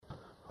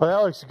Well,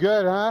 that looks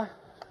good, huh?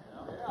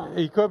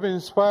 Equip and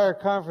Inspire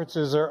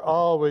conferences are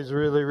always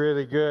really,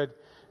 really good,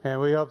 and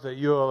we hope that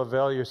you will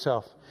avail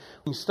yourself.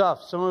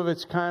 Some of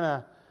it's kind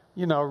of,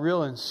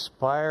 real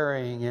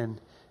inspiring,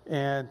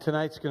 and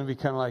tonight's going to be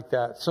kind of like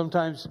that.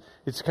 Sometimes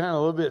it's kind of a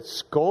little bit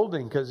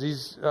scolding because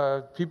these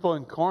people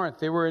in Corinth,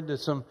 they were into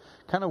some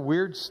kind of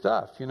weird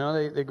stuff.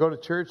 They go to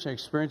church and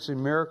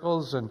experiencing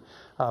miracles, and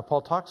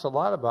Paul talks a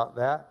lot about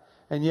that.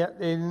 And yet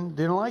they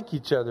didn't like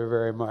each other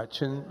very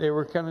much, and they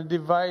were kind of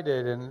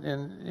divided,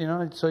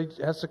 and so he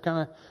has to kind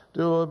of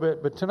do a little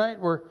bit. But tonight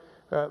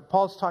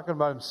Paul's talking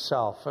about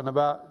himself and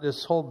about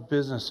this whole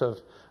business of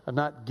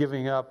not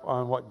giving up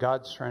on what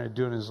God's trying to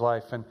do in his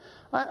life. And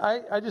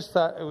I just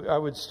thought I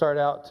would start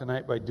out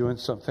tonight by doing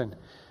something.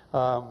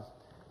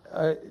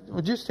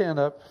 Would you stand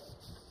up?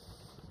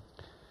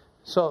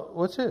 So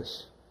what's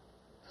this?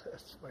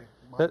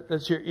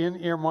 That's your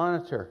in-ear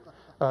monitor.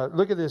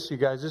 Look at this, you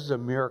guys. This is a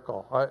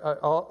miracle.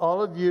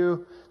 All of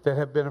you that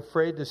have been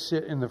afraid to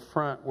sit in the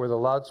front where the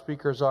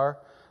loudspeakers are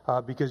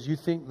because you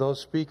think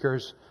those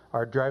speakers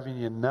are driving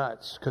you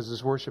nuts because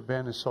this worship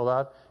band is so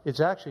loud.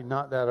 It's actually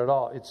not that at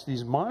all. It's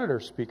these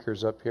monitor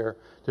speakers up here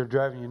that are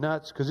driving you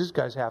nuts because this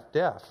guy's half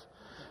deaf.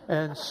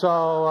 And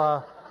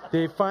so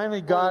they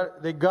finally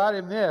got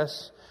him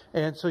this.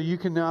 And so you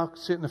can now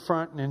sit in the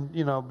front and,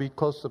 be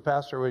close to the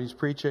pastor when he's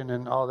preaching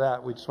and all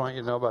that. We just want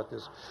you to know about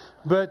this.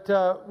 But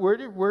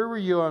where were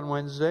you on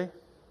Wednesday?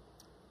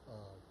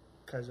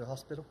 Kaiser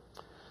Hospital.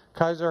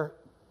 Kaiser.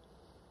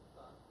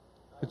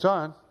 It's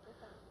on.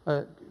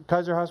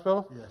 Kaiser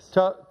Hospital? Yes.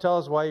 Tell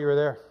us why you were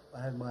there.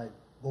 I had my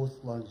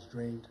both lungs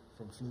drained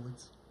from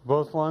fluids.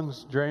 Both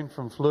lungs drained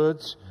from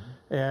fluids.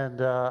 Mm-hmm.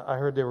 And I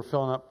heard they were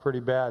filling up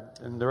pretty bad.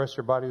 And the rest of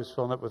your body was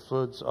filling up with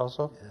fluids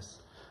also? Yes.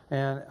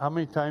 And how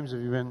many times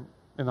have you been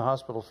in the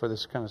hospital for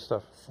this kind of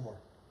stuff?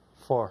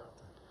 4.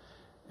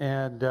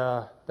 And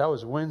that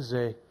was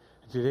Wednesday.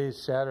 Today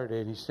is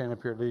Saturday, and he's standing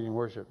up here leading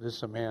worship. This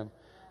is a man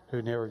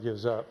who never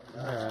gives up.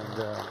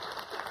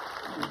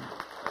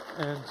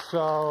 And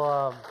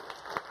so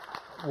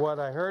what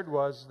I heard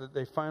was that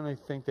they finally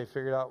think they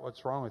figured out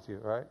what's wrong with you,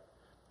 right?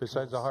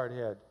 Besides a hard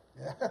head.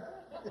 Yeah.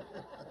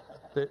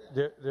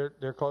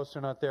 They're close.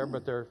 They're not there,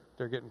 but they're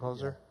getting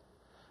closer. Yeah.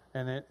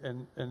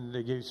 And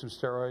they gave you some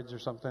steroids or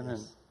something,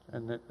 yes.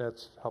 and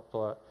that's helped a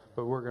lot.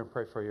 But we're going to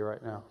pray for you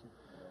right now.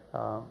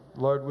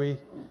 Lord, we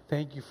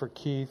thank you for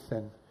Keith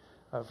and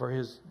for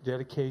his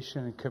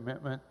dedication and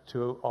commitment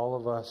to all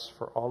of us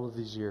for all of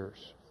these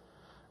years.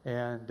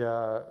 And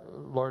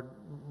Lord,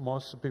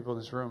 most of the people in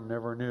this room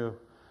never knew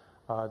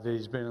that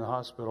he's been in the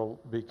hospital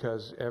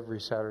because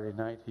every Saturday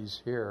night he's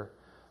here,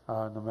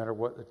 no matter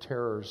what the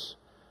terrors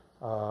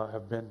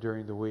have been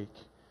during the week.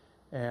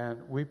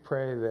 And we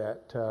pray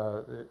that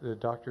the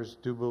doctors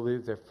do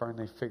believe they're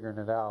finally figuring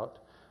it out.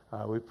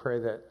 We pray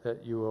that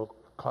you will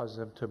cause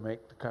them to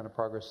make the kind of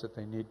progress that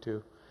they need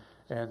to,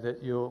 and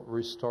that you'll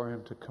restore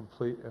him to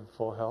complete and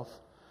full health,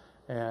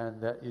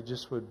 and that you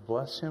just would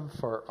bless him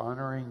for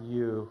honoring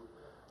you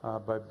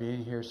by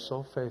being here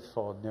so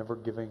faithful, never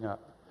giving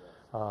up,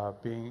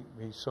 being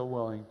so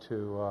willing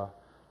to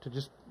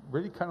just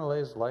really kind of lay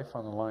his life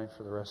on the line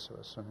for the rest of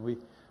us. And we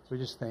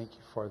just thank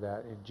you for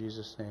that in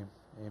Jesus' name.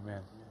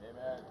 Amen.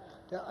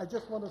 Yeah, I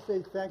just want to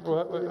say thank you.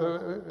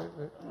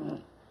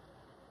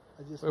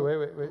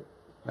 Wait.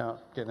 Now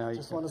I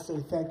just want to say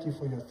thank you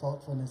for your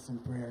thoughtfulness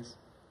and prayers.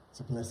 It's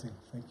a blessing.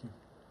 Thank you.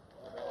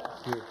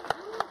 Thank you.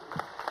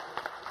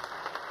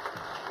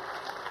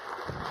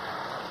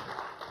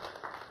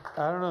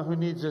 I don't know who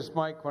needs this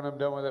mic when I'm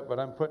done with it, but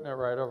I'm putting it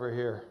right over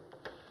here.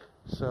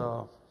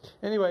 So,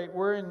 anyway,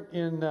 we're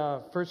in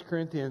 1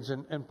 Corinthians,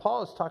 and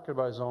Paul is talking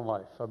about his own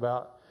life,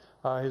 about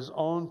his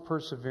own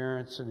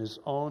perseverance and his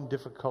own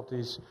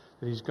difficulties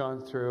that he's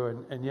gone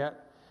through. And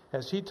yet,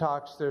 as he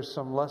talks, there's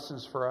some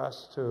lessons for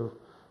us to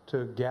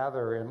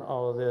gather in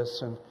all of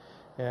this.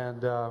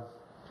 And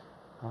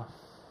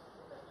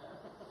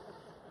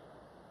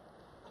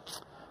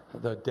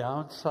the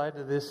downside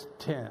of this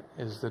tent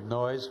is the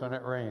noise when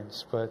it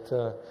rains. But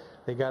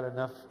they got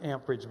enough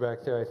amperage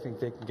back there, I think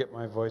they can get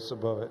my voice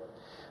above it.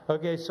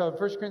 Okay, so in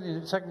 2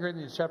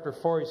 Corinthians chapter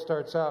 4, he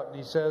starts out and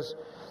he says,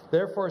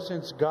 "Therefore,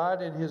 since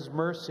God in his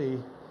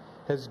mercy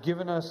has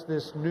given us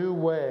this new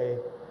way,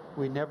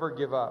 we never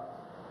give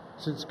up."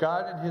 Since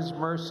God in his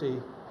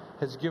mercy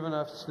has given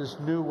us this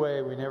new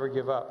way, we never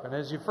give up. And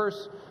as you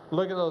first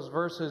look at those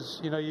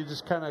verses, you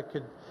just kind of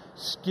could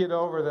skid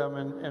over them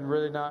and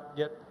really not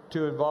get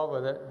too involved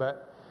with it.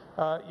 But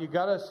you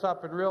got to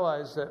stop and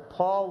realize that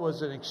Paul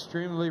was an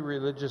extremely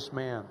religious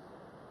man.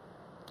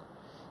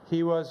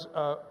 He was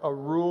a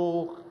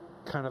rule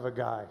kind of a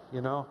guy,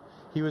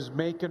 He was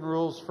making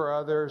rules for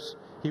others.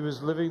 He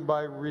was living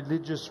by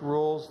religious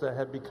rules that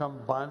had become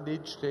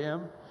bondage to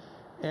him.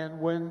 And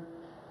when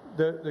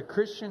the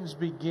Christians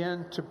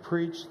began to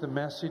preach the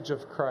message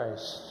of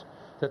Christ,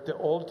 that the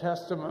Old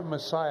Testament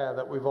Messiah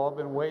that we've all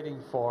been waiting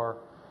for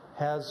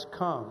has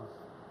come,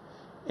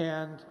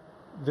 and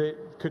they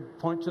could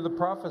point to the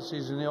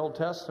prophecies in the Old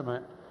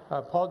Testament,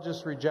 Paul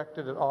just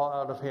rejected it all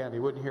out of hand. He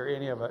wouldn't hear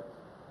any of it.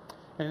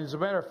 And as a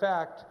matter of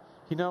fact,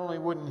 he not only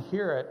wouldn't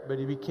hear it, but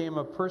he became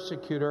a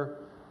persecutor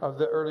of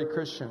the early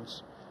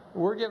Christians.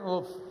 We're getting a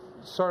little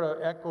sort of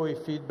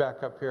echoey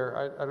feedback up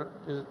here. I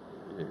don't.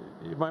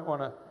 You might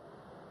want to.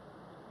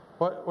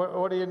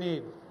 What do you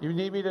need? You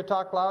need me to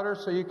talk louder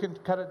so you can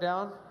cut it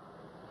down?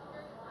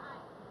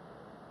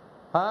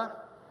 Huh?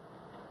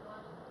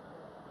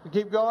 You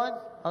keep going?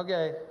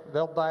 Okay,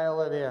 they'll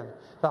dial it in.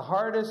 The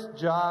hardest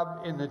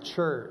job in the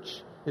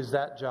church is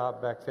that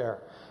job back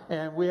there.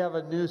 And we have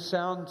a new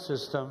sound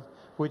system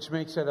which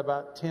makes it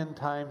about 10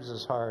 times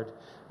as hard.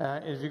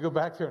 If you go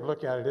back there and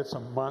look at it, it's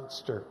a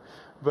monster.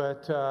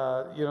 But,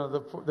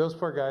 those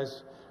poor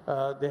guys,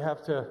 they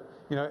have to,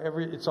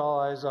 it's all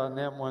eyes on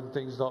them when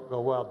things don't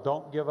go well.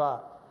 Don't give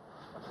up.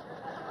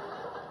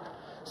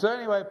 So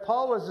anyway,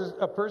 Paul was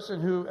a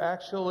person who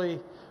actually,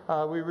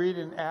 we read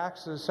in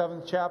Acts, the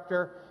 7th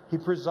chapter, he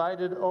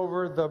presided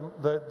over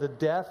the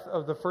death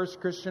of the first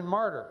Christian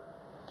martyr.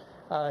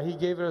 He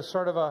gave it a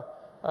sort of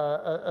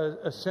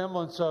a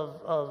semblance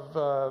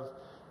of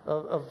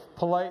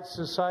polite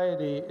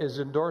society is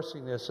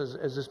endorsing this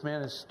as this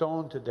man is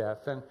stoned to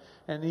death.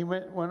 And he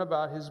went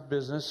about his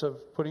business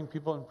of putting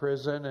people in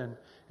prison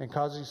and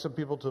causing some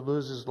people to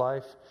lose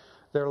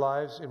their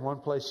lives. In one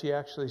place he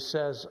actually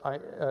says,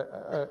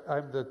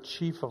 I'm the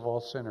chief of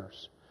all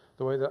sinners.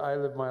 The way that I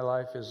live my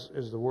life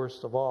is the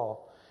worst of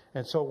all.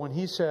 And so when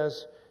he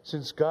says,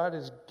 since God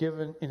has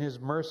given, in his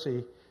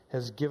mercy,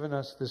 has given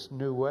us this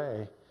new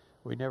way,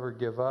 we never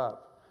give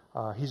up.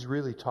 He's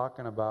really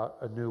talking about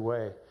a new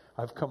way.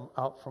 I've come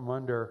out from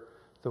under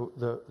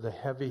the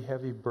heavy,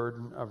 heavy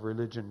burden of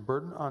religion.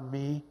 Burden on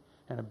me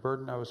and a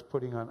burden I was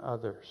putting on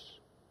others.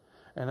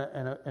 And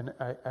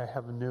I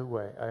have a new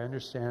way. I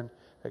understand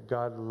that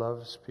God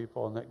loves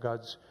people and that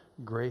God's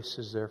grace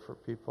is there for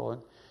people.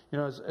 And,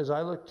 as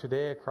I look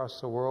today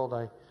across the world,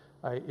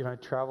 I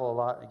travel a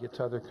lot. I get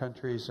to other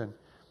countries and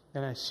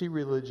I see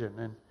religion.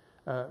 And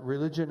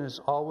religion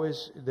is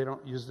always, they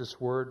don't use this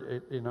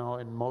word,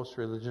 in most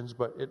religions,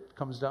 but it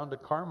comes down to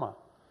karma.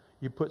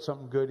 You put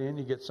something good in,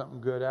 you get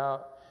something good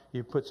out.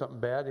 You put something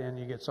bad in,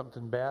 you get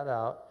something bad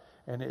out.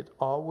 And it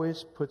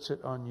always puts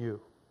it on you.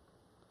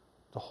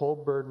 The whole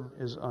burden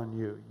is on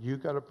you. You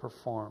got to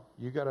perform.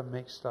 You got to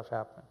make stuff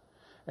happen.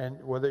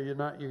 And whether you're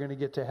going to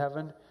get to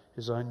heaven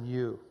is on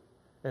you.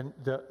 And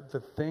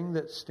the thing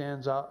that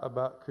stands out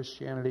about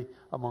Christianity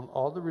among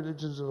all the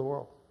religions of the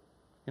world,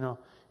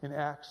 in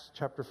Acts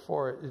chapter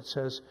 4, it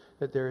says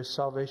that there is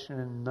salvation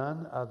in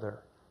none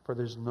other, for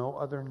there's no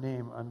other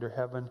name under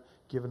heaven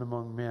given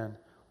among men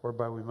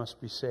whereby we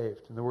must be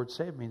saved. And the word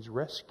saved means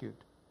rescued.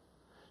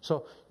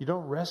 So you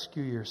don't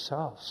rescue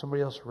yourself.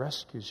 Somebody else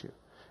rescues you.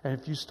 And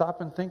if you stop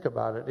and think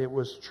about it, it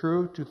was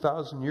true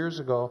 2,000 years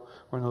ago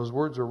when those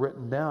words were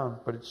written down,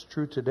 but it's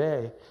true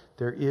today.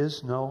 There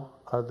is no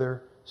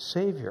other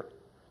Savior.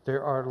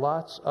 There are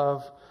lots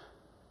of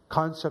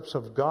concepts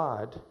of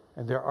God,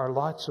 and there are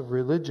lots of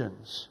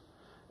religions.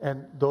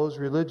 And those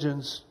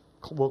religions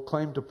will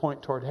claim to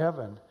point toward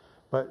heaven,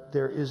 but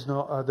there is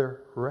no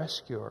other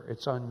rescuer.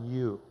 It's on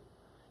you.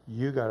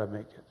 You got to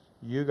make it.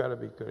 You got to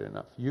be good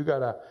enough. You got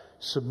to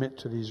submit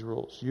to these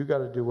rules. You got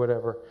to do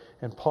whatever.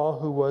 And Paul,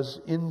 who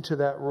was into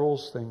that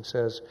rules thing,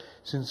 says,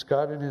 since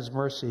God in his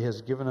mercy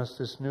has given us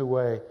this new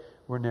way,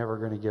 we're never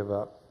going to give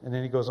up. And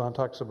then he goes on,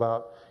 talks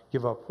about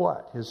give up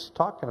what? His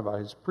talking about,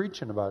 his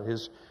preaching about,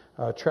 his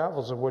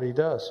travels and what he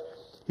does.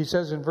 He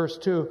says in verse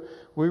 2,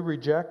 we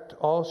reject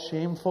all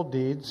shameful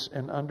deeds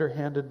and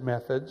underhanded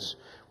methods.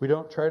 We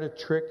don't try to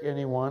trick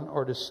anyone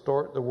or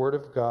distort the word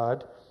of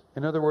God.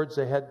 In other words,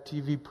 they had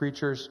TV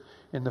preachers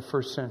in the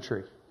first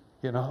century.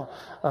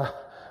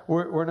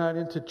 We're not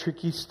into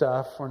tricky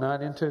stuff. We're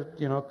not into,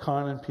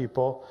 conning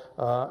people.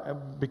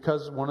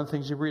 Because one of the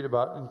things you read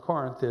about in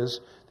Corinth is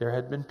there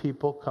had been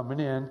people coming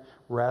in,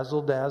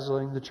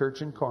 razzle-dazzling the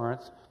church in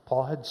Corinth.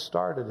 Paul had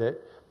started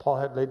it. Paul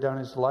had laid down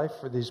his life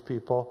for these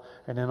people.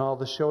 And then all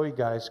the showy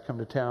guys come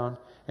to town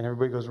and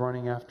everybody goes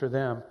running after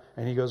them.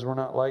 And he goes, we're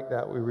not like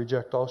that. We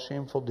reject all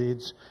shameful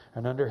deeds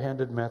and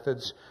underhanded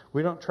methods.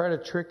 We don't try to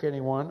trick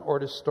anyone or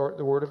distort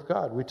the word of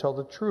God. We tell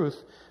the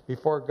truth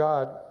before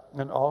God,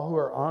 and all who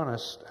are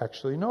honest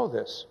actually know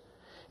this.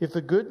 If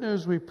the good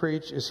news we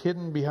preach is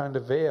hidden behind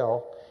a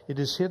veil, it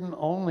is hidden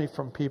only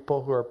from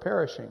people who are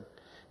perishing.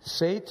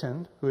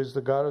 Satan, who is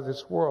the god of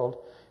this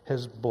world,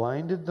 has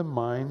blinded the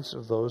minds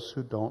of those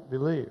who don't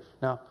believe.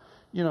 Now,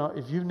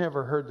 if you've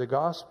never heard the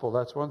gospel,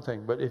 that's one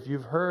thing. But if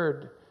you've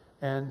heard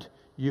and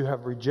you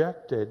have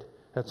rejected,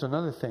 that's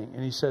another thing.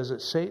 And he says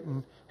that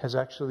Satan has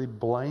actually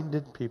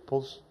blinded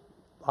people's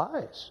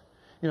eyes.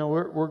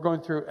 We're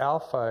going through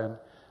Alpha,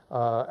 and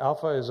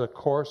Alpha is a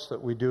course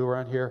that we do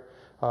around here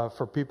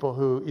for people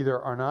who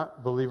either are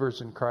not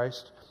believers in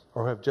Christ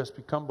or have just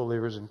become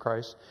believers in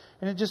Christ.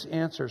 And it just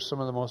answers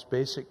some of the most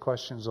basic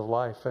questions of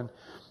life. And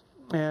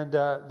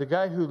the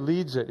guy who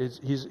leads it,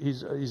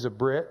 he's a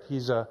Brit.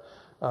 He's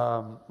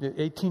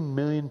 18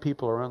 million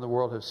people around the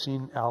world have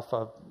seen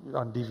Alpha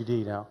on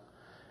DVD now.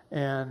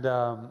 And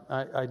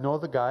I know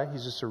the guy.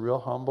 He's just a real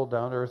humble,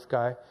 down-to-earth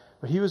guy.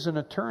 But he was an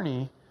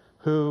attorney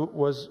who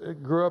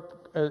grew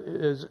up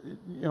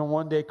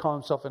one day call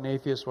himself an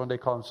atheist, one day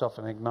call himself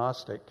an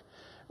agnostic.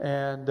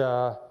 And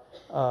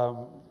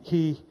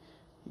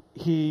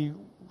he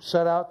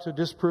set out to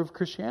disprove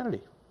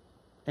Christianity.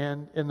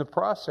 And in the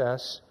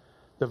process,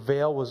 the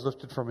veil was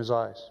lifted from his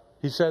eyes.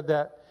 He said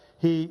that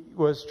he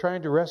was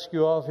trying to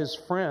rescue all of his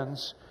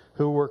friends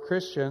who were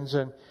Christians,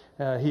 and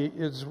could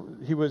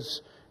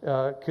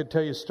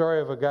tell you a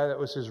story of a guy that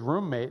was his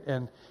roommate,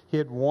 and he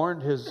had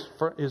warned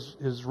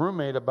his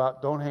roommate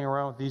about, don't hang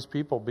around with these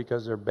people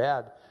because they're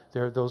bad.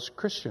 They're those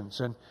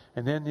Christians. And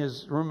then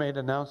his roommate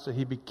announced that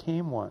he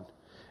became one.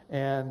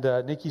 And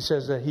Nicky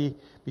says that he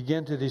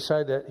began to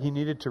decide that he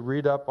needed to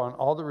read up on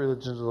all the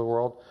religions of the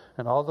world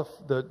and all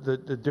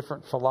the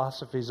different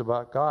philosophies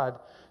about God,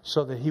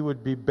 so that he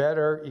would be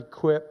better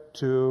equipped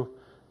to,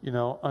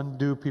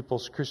 undo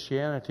people's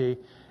Christianity.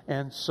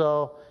 And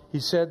so he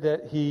said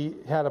that he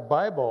had a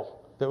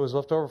Bible that was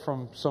left over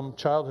from some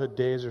childhood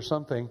days or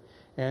something,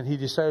 and he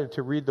decided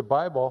to read the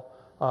Bible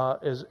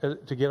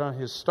to get on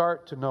his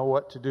start, to know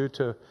what to do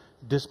to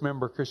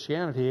dismember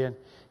Christianity. And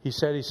he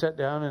said he sat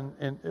down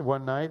and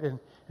one night and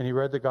he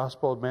read the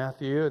Gospel of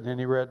Matthew, and then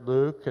he read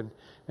Luke, and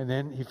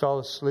then he fell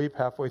asleep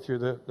halfway through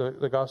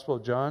the Gospel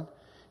of John.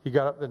 He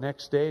got up the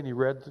next day and he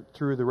read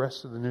through the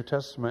rest of the New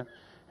Testament,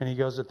 and he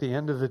goes, at the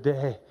end of the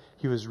day,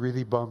 he was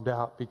really bummed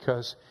out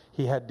because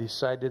he had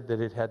decided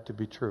that it had to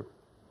be true.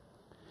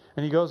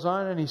 And he goes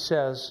on and he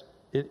says,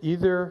 it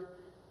either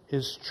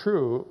is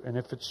true, and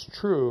if it's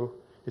true,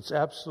 it's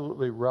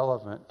absolutely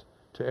relevant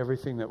to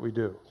everything that we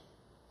do.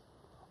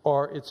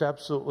 Or it's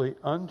absolutely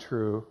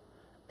untrue,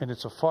 and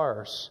it's a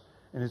farce,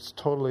 and it's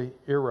totally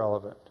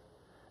irrelevant.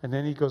 And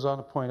then he goes on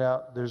to point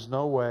out there's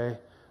no way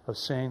of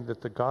saying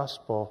that the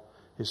gospel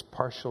is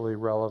partially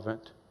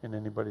relevant in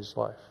anybody's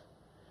life.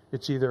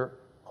 It's either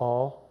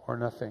all or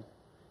nothing.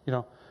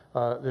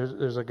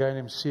 There's a guy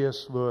named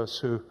C.S. Lewis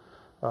who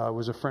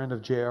was a friend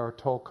of J.R.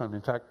 Tolkien.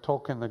 In fact,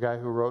 Tolkien, the guy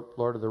who wrote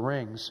Lord of the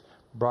Rings,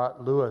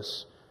 brought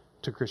Lewis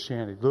to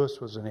Christianity. Lewis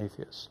was an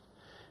atheist.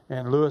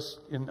 And Lewis,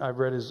 I've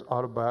read his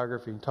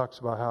autobiography, and talks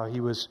about how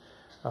he was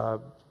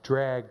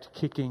dragged,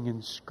 kicking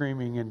and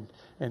screaming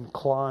and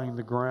clawing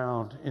the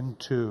ground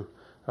into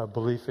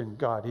belief in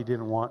God. He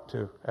didn't want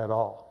to at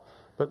all.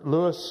 But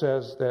Lewis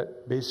says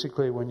that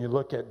basically when you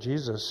look at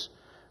Jesus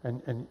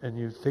and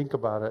you think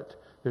about it,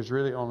 there's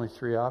really only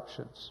three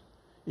options.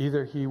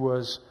 Either he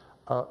was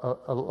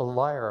a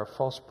liar, a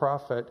false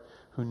prophet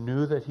who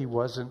knew that he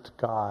wasn't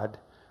God,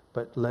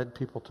 but led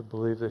people to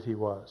believe that he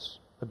was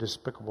a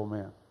despicable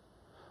man.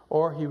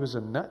 Or he was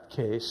a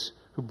nutcase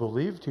who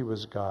believed he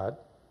was God,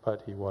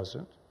 but he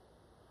wasn't.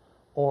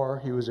 Or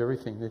he was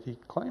everything that he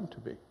claimed to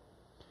be.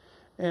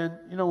 And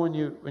when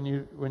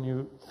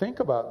you think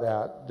about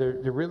that,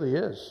 there really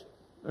is.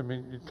 I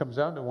mean, it comes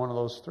down to one of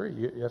those three.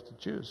 You have to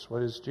choose.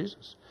 What is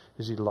Jesus?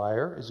 Is he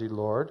liar? Is he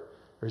Lord?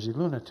 Or is he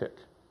lunatic?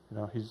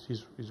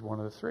 He's one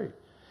of the three.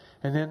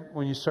 And then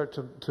when you start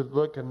to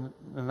look, and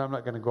I'm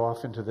not going to go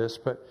off into this,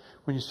 but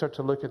when you start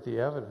to look at the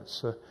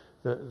evidence,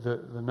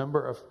 the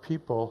number of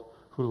people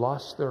who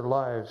lost their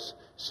lives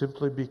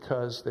simply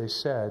because they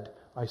said,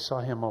 I saw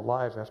him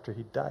alive after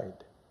he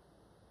died.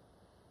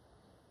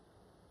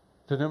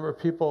 The number of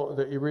people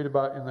that you read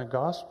about in the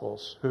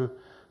Gospels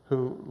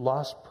who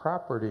lost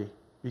property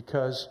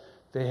because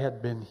they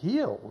had been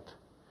healed,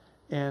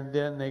 and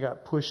then they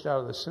got pushed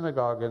out of the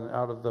synagogue and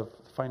out of the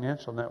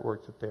financial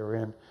network that they were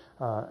in,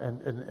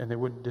 and they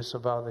wouldn't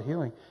disavow the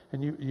healing.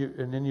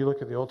 And then you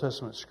look at the Old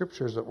Testament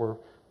scriptures that were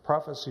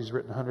prophecies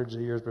written hundreds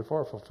of years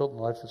before, fulfilled in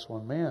the life of this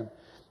one man.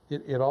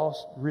 It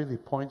all really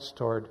points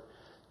toward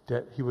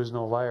that he was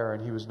no liar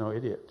and he was no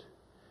idiot.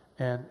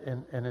 And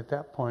at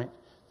that point,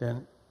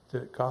 then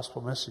the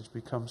gospel message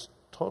becomes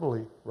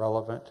totally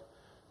relevant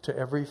to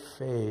every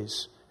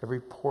phase,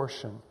 every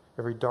portion,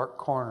 every dark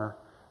corner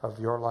of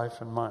your life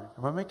and mine.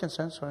 Am I making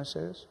sense when I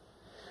say this?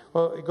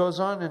 Well, it goes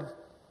on, and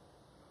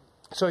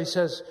so he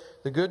says,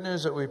 the good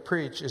news that we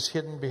preach is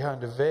hidden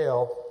behind a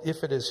veil.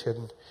 If it is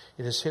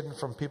hidden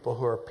from people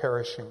who are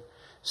perishing.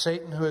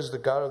 Satan, who is the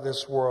god of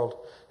this world,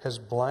 has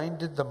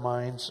blinded the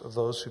minds of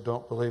those who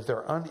don't believe.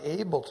 They're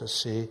unable to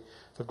see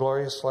the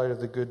glorious light of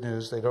the good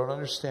news. They don't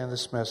understand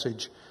this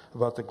message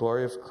about the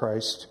glory of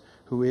Christ,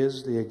 who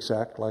is the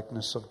exact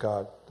likeness of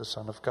God, the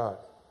Son of God.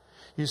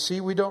 You see,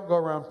 we don't go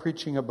around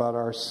preaching about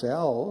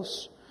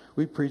ourselves.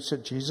 We preach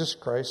that Jesus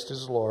Christ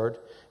is Lord,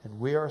 and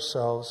we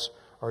ourselves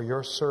are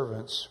your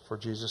servants for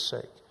Jesus'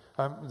 sake.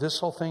 This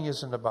whole thing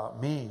isn't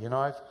about me.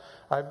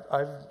 I've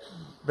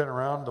been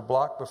around the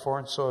block before,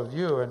 and so have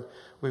you. And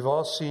we've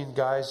all seen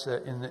guys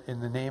that, in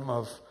the name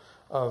of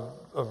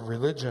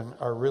religion,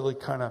 are really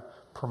kind of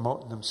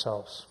promoting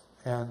themselves,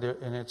 and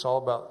it's all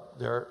about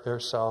their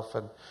self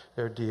and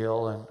their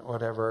deal and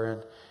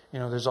whatever.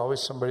 And there's always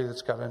somebody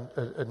that's got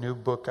a new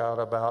book out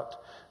about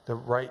the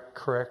right,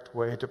 correct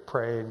way to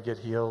pray and get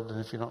healed,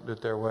 and if you don't do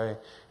it their way,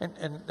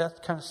 and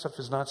that kind of stuff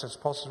is nonsense.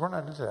 Paul says we're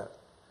not into that.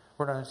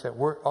 We're not into that.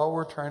 All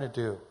we're trying to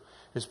do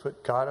is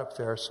put God up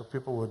there so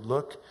people would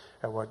look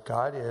at what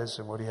God is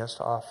and what he has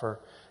to offer,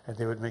 and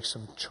they would make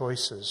some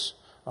choices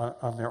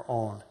on their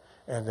own.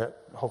 and that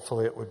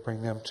hopefully it would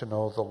bring them to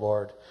know the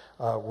Lord.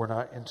 We're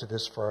not into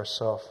this for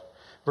ourselves.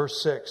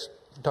 Verse 6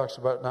 talks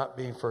about not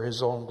being for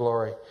his own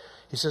glory.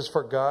 He says,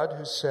 "For God,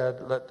 who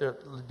said, 'Let there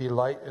be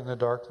light in the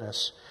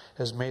darkness,'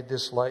 has made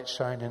this light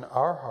shine in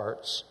our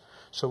hearts,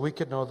 so we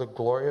could know the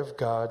glory of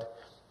God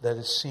that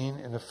is seen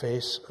in the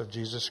face of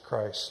Jesus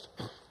Christ."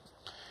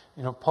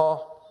 You know,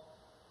 Paul,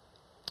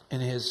 in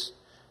his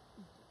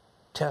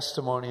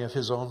testimony of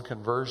his own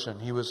conversion,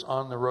 he was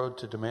on the road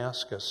to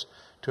Damascus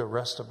to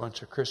arrest a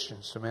bunch of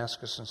Christians,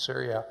 Damascus in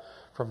Syria,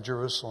 from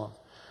Jerusalem.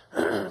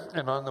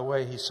 And on the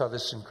way, he saw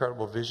this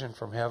incredible vision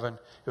from heaven.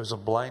 It was a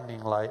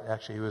blinding light.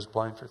 Actually, he was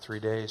blind for 3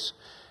 days.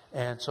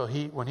 And so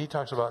when he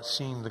talks about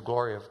seeing the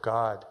glory of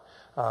God,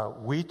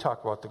 we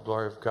talk about the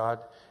glory of God.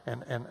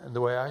 And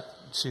the way I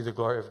see the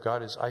glory of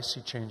God is I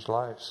see changed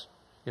lives.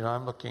 You know,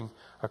 I'm looking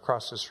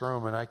across this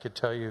room, and I could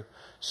tell you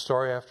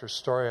story after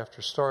story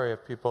after story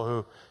of people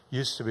who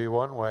used to be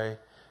one way,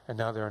 and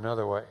now they're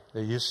another way.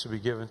 They used to be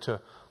given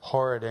to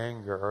horrid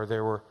anger, or they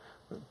were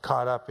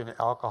caught up in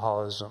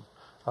alcoholism.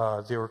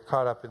 They were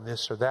caught up in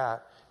this or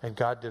that, and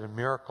God did a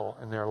miracle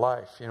in their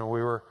life. You know,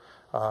 we were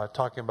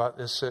talking about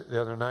this the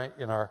other night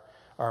in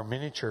our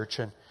mini church,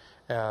 and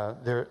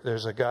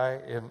there's a guy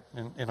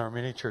in our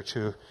mini church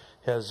who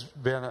has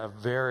been a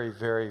very,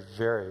 very,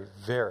 very,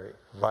 very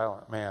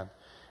violent man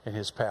in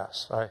his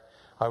past.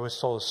 I was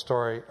told a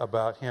story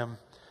about him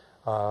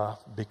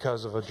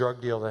because of a drug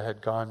deal that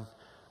had gone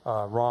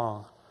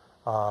wrong,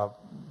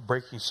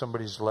 breaking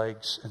somebody's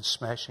legs and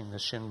smashing the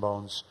shin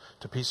bones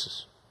to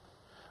pieces.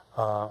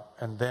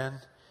 And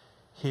then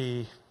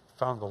he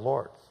found the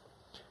Lord,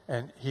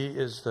 and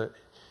he's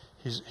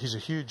a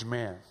huge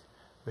man,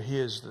 but he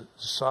is the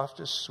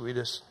softest,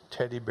 sweetest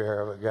teddy bear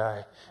of a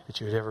guy that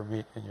you would ever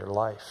meet in your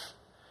life.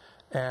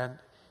 And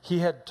he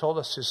had told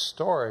us his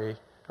story,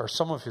 or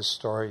some of his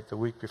story, the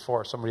week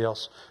before. Somebody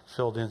else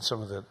filled in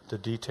some of the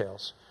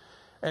details.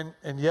 And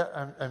yet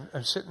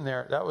I'm sitting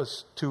there. That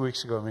was 2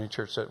 weeks ago in mini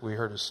church that we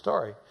heard his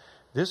story.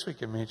 This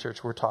week in mini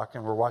church we're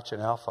watching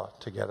Alpha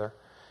together.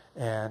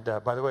 And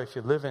by the way, if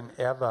you live in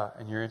Eva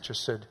and you're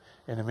interested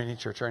in a mini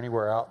church or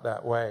anywhere out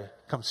that way,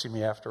 come see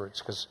me afterwards,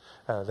 because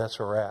that's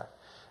where we're at.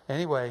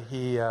 Anyway,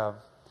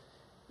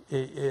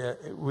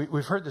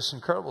 we've heard this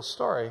incredible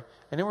story,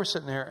 and then we're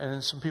sitting there, and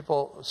then some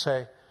people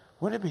say,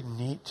 wouldn't it be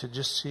neat to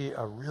just see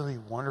a really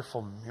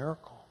wonderful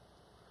miracle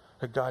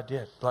that God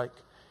did? Like,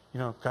 you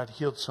know, God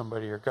healed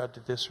somebody, or God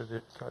did this,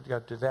 or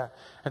God did that.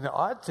 And the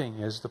odd thing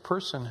is, the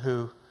person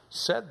who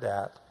said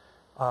that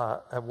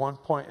at one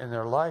point in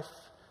their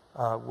life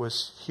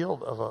was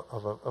healed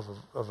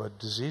of a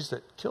disease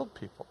that killed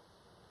people.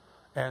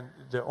 And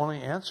the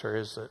only answer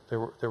is that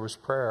there was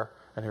prayer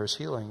and there was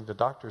healing. The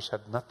doctors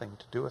had nothing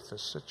to do with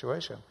this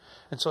situation.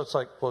 And so it's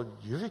like, well,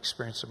 you've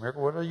experienced a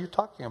miracle. What are you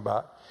talking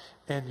about?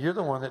 And you're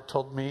the one that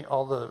told me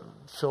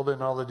filled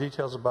in all the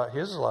details about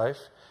his life.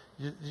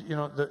 You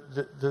know,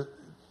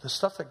 the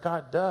stuff that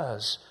God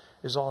does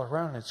is all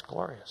around. It's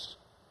glorious.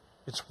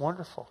 It's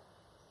wonderful.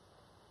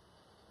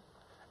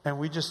 And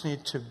we just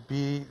need to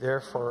be there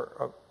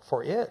for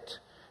it.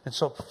 And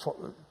so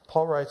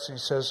Paul writes, and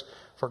he says,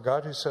 "For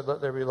God, who said,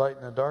 'Let there be light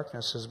in the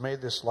darkness,' has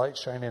made this light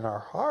shine in our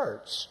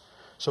hearts,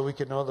 so we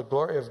can know the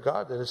glory of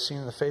God that is seen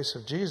in the face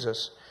of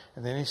Jesus."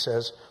 And then he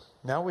says,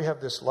 "Now we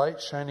have this light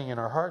shining in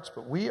our hearts,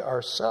 but we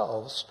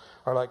ourselves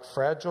are like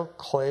fragile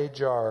clay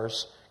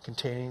jars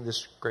containing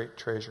this great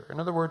treasure." In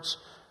other words,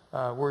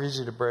 we're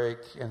easy to break,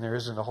 and there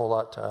isn't a whole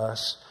lot to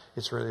us.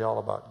 It's really all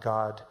about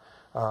God.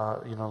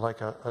 You know,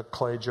 like a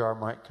clay jar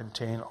might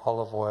contain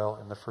olive oil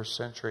in the first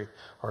century,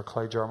 or a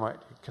clay jar might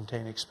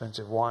contain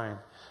expensive wine.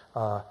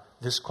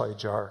 This clay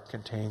jar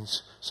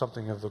contains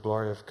something of the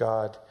glory of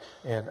God,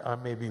 and I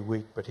may be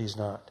weak, but he's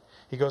not.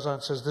 He goes on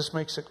and says, "This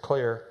makes it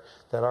clear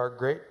that our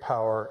great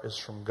power is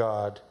from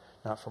God,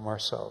 not from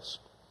ourselves."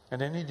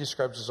 And then he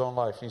describes his own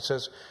life, and he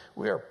says,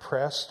 "We are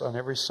pressed on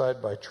every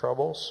side by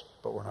troubles,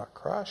 but we're not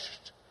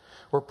crushed.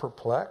 We're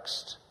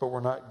perplexed, but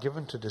we're not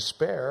given to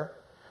despair.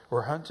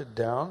 We're hunted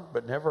down,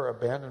 but never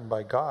abandoned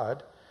by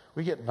God.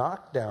 We get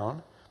knocked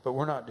down, but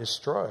we're not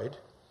destroyed.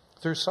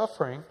 Through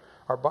suffering,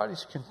 our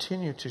bodies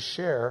continue to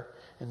share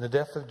in the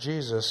death of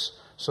Jesus,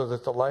 so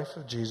that the life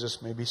of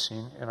Jesus may be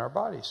seen in our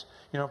bodies."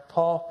 You know,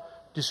 Paul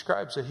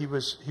describes that he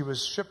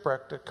was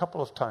shipwrecked a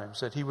couple of times,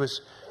 that he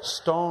was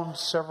stoned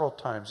several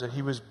times, that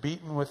he was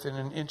beaten within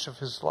an inch of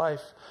his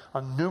life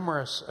on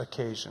numerous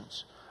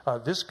occasions.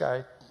 This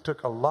guy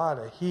took a lot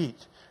of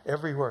heat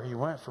everywhere he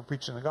went for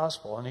preaching the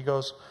gospel. And he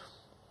goes,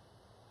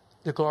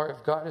 "The glory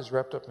of God is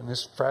wrapped up in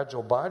this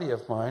fragile body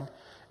of mine."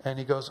 And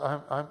he goes,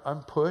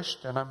 I'm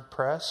pushed, and I'm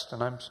pressed,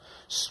 and I'm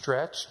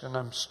stretched, and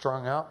I'm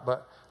strung out,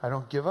 but I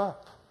don't give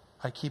up.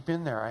 I keep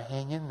in there. I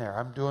hang in there.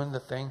 I'm doing the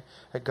thing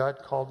that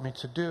God called me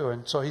to do.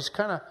 And so he's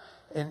kind of,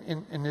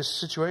 in this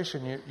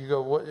situation, you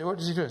go, what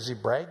is he doing? Is he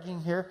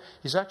bragging here?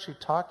 He's actually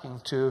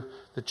talking to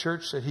the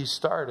church that he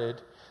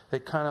started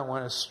that kind of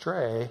went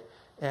astray,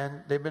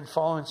 and they've been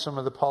following some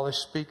of the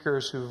polished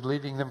speakers who've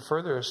leading them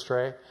further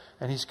astray,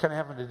 and he's kind of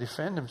having to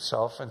defend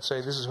himself and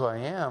say, this is who I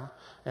am,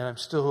 and I'm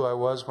still who I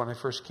was when I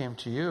first came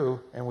to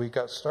you, and we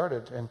got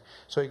started. And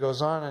so he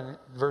goes on, and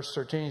verse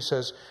 13 he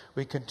says,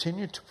 we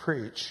continue to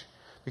preach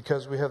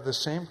because we have the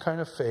same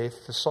kind of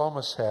faith the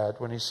psalmist had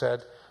when he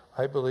said,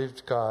 I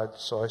believed God,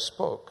 so I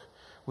spoke.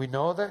 We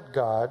know that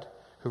God,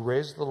 who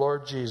raised the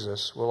Lord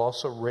Jesus, will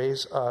also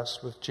raise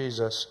us with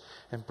Jesus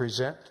and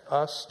present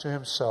us to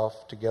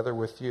himself together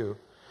with you.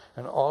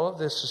 And all of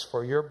this is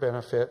for your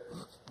benefit,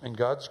 and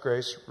God's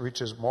grace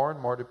reaches more and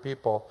more to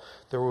people.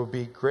 There will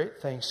be great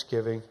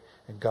thanksgiving,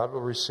 and God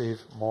will receive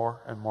more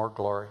and more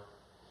glory.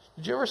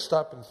 Did you ever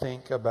stop and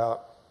think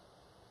about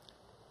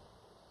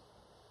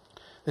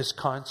this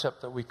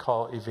concept that we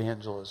call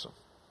evangelism?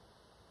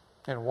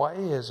 And why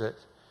is it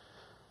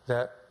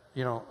that,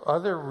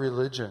 other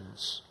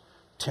religions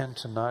tend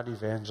to not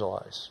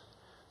evangelize?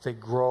 They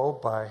grow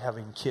by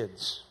having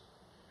kids.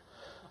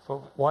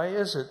 But why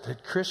is it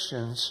that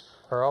Christians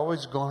are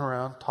always going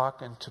around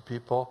talking to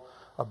people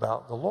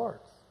about the Lord?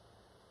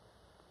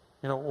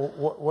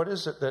 What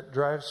is it that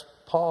drives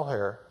Paul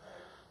here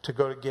to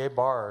go to gay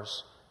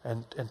bars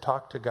and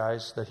talk to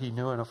guys that he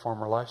knew in a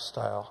former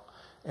lifestyle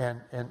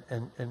and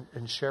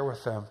share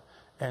with them?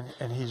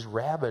 And he's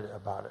rabid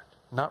about it.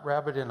 Not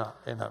rabid in a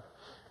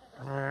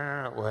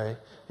way.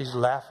 He's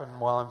laughing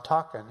while I'm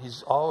talking.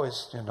 He's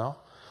always, and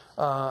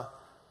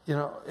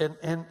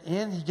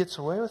he gets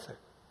away with it.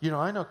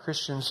 I know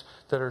Christians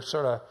that are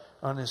sort of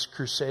on this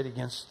crusade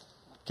against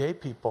gay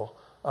people.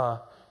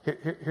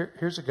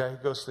 Here's a guy who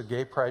goes to the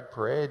gay pride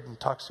parade and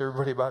talks to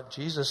everybody about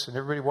Jesus, and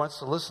everybody wants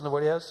to listen to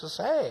what he has to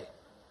say.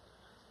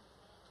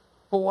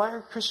 Well, why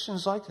are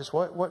Christians like this?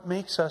 What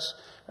makes us,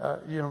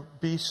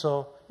 be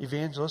so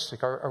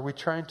evangelistic? Are we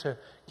trying to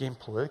gain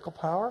political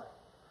power?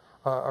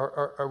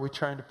 Are we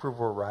trying to prove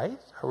we're right?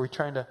 Are we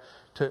trying to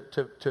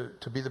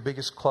be the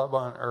biggest club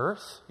on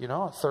earth?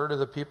 A third of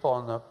the people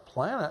on the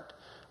planet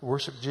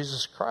worship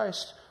Jesus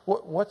Christ.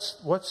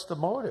 What's the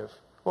motive?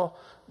 Well,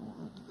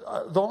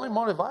 the only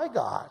motive I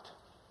got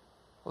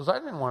was I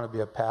didn't want to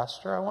be a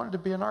pastor. I wanted to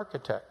be an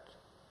architect.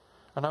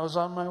 And I was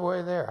on my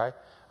way there.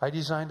 I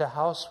designed a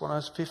house when I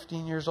was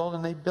 15 years old,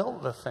 and they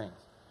built the thing.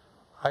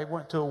 I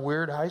went to a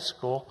weird high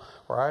school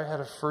where I had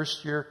a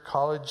first-year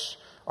college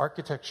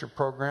architecture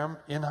program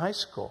in high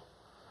school.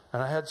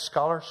 And I had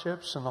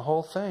scholarships and the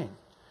whole thing.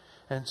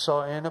 And so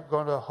I ended up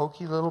going to a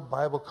hokey little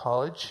Bible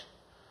college.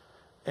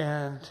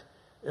 And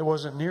it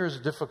wasn't near as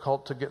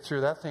difficult to get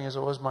through that thing as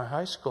it was my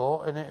high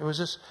school. And it was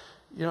just,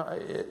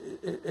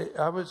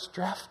 I was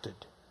drafted.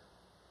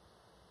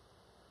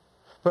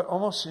 But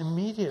almost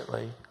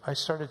immediately, I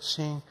started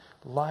seeing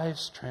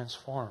lives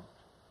transformed.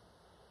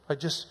 Like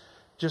just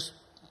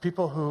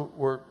people who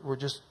were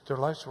just, their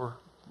lives were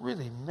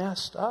really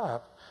messed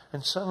up.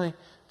 And suddenly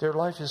their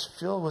life is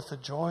filled with the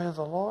joy of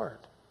the Lord.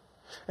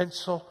 And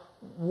so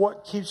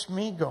what keeps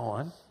me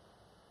going,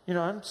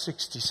 I'm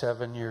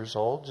 67 years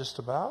old, just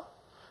about.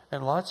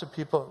 And lots of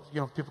people,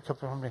 people come up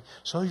to me,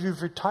 so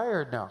you've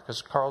retired now,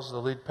 because Carl's the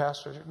lead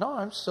pastor. No,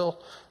 I'm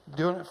still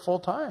doing it full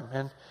time.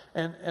 And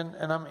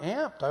I'm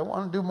amped. I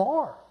want to do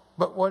more.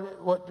 But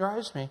what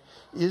drives me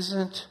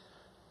isn't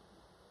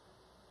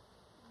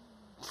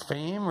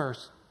fame or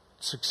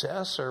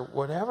success or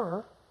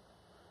whatever.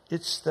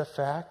 It's the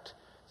fact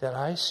that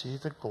I see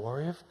the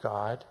glory of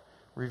God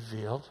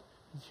revealed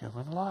in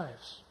human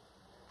lives.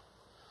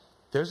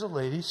 There's a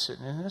lady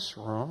sitting in this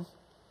room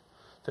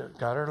that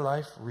got her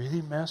life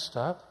really messed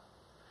up.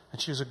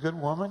 And she was a good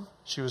woman.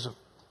 She was an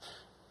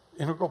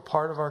integral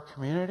part of our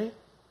community.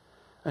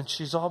 And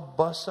she's all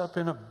bussed up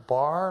in a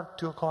bar at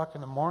 2 o'clock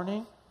in the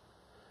morning.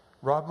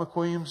 Rob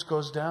McWilliams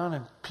goes down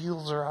and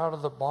peels her out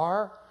of the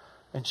bar.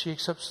 And she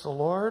accepts the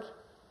Lord.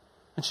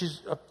 And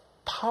she's a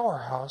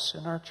powerhouse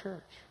in our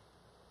church.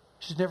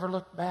 She's never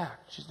looked back.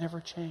 She's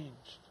never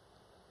changed.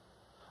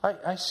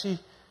 I see,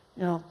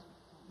 I'm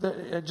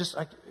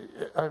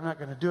not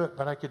going to do it,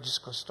 but I could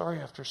just go story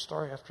after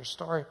story after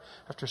story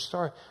after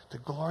story. The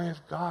glory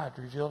of God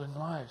revealed in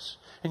lives.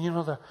 And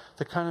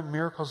the kind of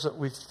miracles that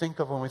we think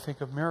of when we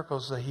think of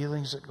miracles, the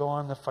healings that go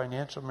on, the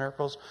financial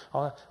miracles,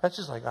 all that, that's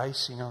just like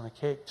icing on the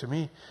cake. To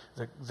me,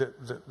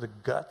 the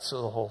guts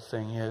of the whole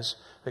thing is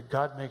that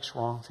God makes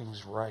wrong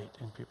things right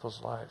in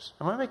people's lives.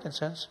 Am I making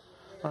sense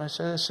when I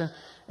say this?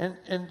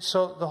 And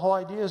so the whole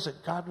idea is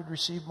that God would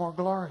receive more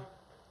glory.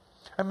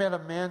 I met a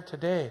man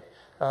today,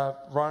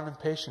 Ron and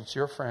Patience,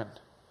 your friend.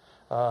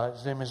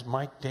 His name is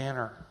Mike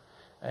Danner,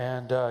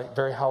 and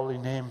very holy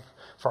name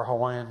for a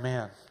Hawaiian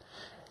man.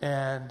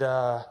 And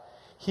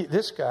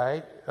this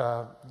guy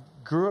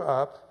grew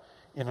up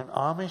in an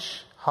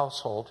Amish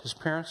household. His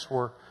parents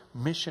were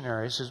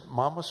missionaries. His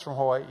mom was from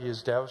Hawaii.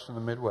 His dad was from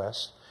the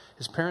Midwest.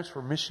 His parents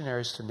were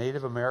missionaries to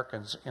Native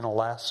Americans in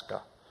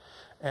Alaska.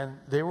 And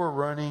they were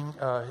running,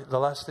 the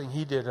last thing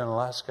he did in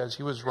Alaska is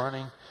he was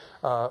running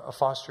a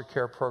foster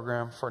care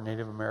program for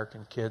Native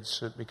American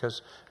kids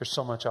because there's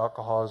so much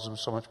alcoholism,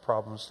 so much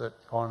problems that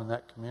go on in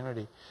that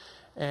community.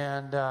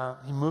 And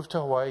he moved to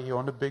Hawaii. He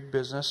owned a big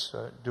business,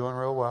 doing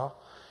real well.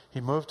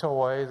 he moved to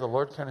Hawaii. The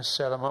Lord kind of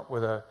set him up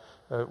with a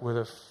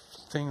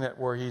thing that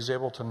where he's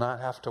able to not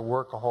have to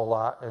work a whole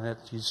lot, and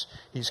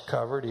he's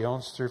covered. He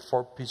owns three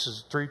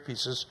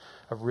pieces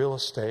of real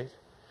estate.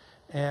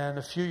 And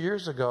a few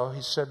years ago,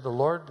 he said the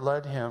Lord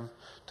led him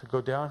to go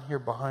down here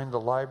behind the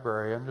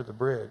library under the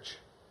bridge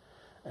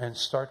and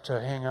start to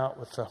hang out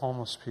with the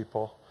homeless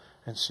people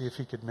and see if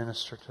he could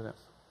minister to them.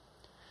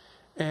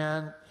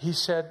 And he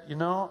said,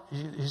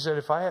 he said,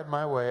 if I had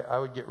my way, I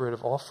would get rid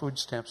of all food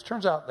stamps.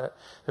 Turns out that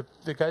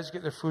the guys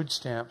get their food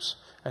stamps,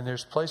 and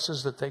there's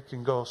places that they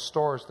can go,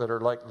 stores that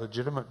are like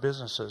legitimate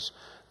businesses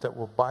that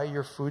will buy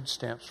your food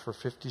stamps for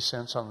 50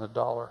 cents on the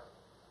dollar.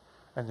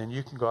 And then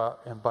you can go out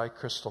and buy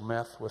crystal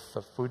meth with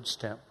the food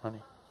stamp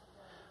money.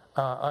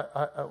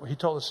 He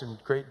told us in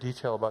great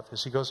detail about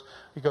this. He goes,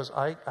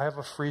 I have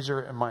a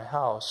freezer in my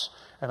house,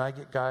 and I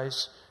get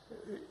guys,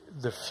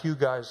 the few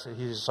guys that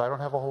he says, I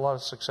don't have a whole lot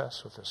of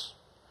success with this.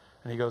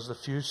 And he goes, the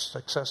few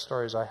success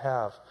stories I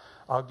have,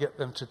 I'll get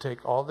them to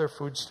take all their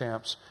food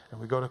stamps, and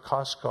we go to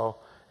Costco,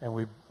 and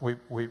we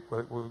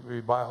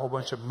buy a whole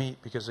bunch of meat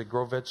because they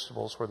grow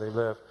vegetables where they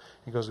live.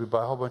 He goes, we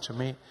buy a whole bunch of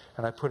meat,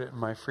 and I put it in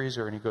my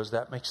freezer. And he goes,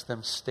 that makes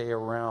them stay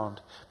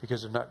around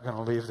because they're not going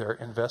to leave their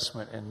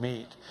investment in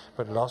meat.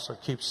 But it also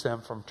keeps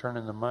them from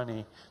turning the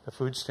money, the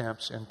food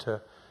stamps, into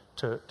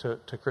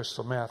to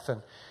crystal meth.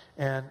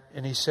 And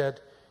he said,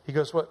 he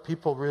goes, what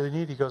people really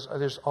need, he goes,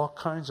 there's all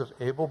kinds of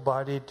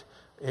able-bodied,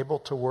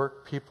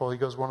 able-to-work people. He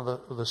goes, one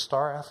of the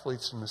star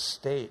athletes in the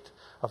state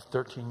of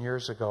 13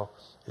 years ago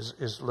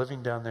is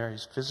living down there.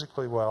 He's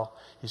physically well.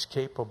 He's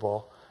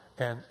capable.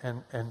 And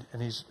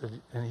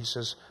he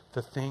says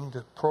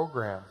the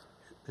program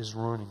is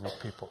ruining the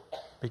people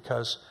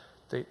because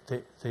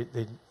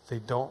they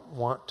don't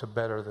want to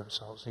better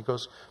themselves. He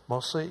goes,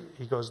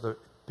 the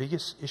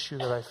biggest issue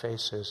that I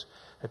face is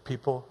that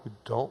people who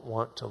don't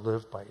want to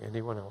live by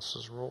anyone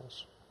else's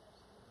rules.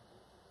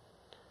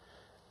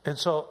 And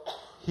so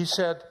he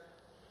said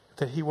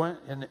that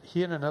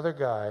he and another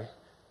guy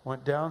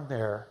went down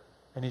there,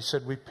 and he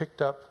said we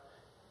picked up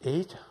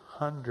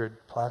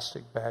 800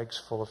 plastic bags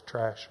full of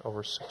trash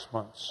over 6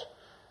 months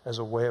as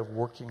a way of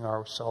working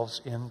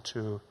ourselves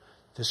into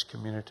this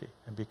community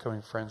and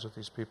becoming friends with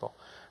these people.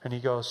 And he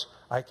goes,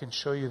 I can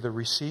show you the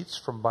receipts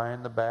from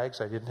buying the bags.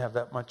 I didn't have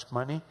that much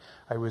money.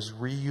 I was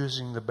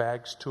reusing the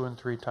bags 2 and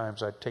 3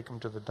 times. I'd take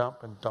them to the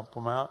dump and dump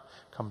them out,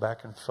 come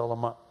back and fill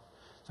them up.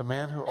 The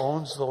man who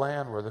owns the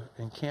land where the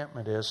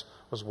encampment is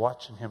was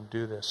watching him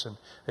do this, and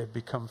they've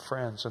become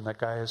friends, and that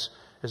guy is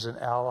an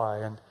ally,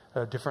 and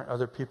different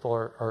other people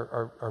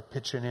are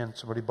pitching in.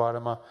 Somebody bought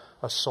him a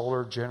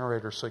solar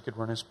generator so he could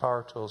run his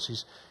power tools.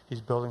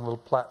 He's building little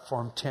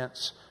platform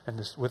tents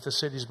with the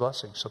city's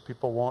blessing so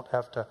people won't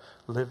have to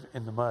live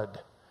in the mud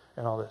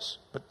and all this.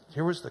 But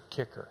here was the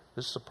kicker.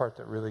 This is the part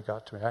that really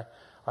got to me.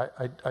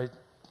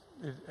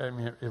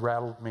 It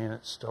rattled me, and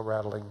it's still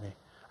rattling me.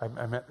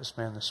 I met this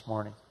man this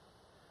morning.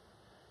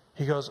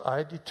 He goes,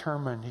 I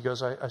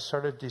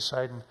started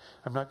deciding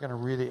I'm not going to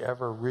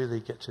really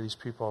get to these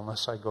people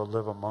unless I go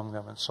live among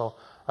them. And so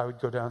I would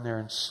go down there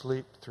and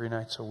sleep 3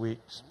 nights a week,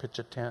 pitch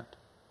a tent.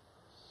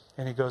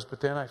 And he goes, but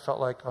then I felt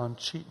like I'm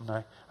cheating.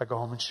 I go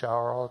home and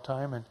shower all the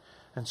time.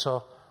 And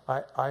so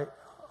I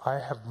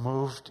have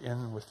moved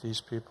in with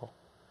these people.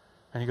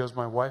 And he goes,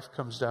 my wife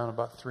comes down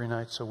about 3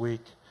 nights a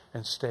week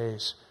and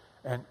stays.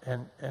 And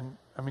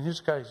I mean, this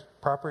guy's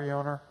property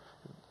owner,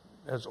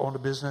 has owned a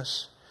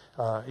business.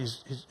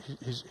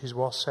 He's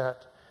well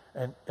set,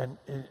 and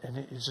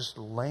he's just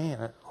laying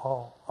it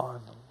all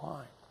on the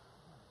line.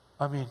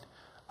 I mean,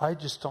 I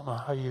just don't know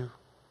how you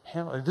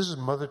handle it. This is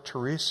Mother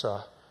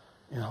Teresa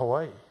in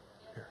Hawaii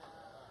here.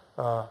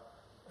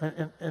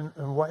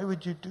 And why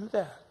would you do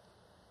that?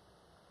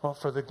 Well,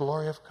 for the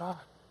glory of God.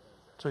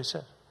 That's what he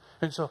said.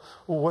 And so,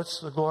 what's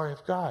the glory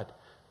of God?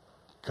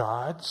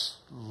 God's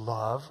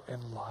love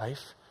and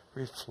life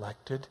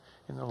reflected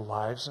in the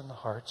lives and the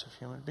hearts of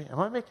human beings. Am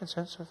I making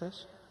sense of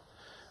this?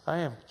 I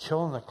am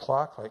killing the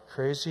clock like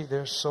crazy.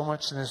 There's so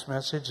much in this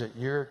message that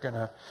you're going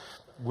to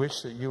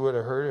wish that you would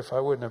have heard if I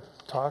wouldn't have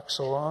talked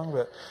so long.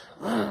 But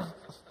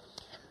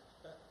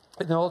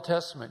in the Old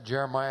Testament,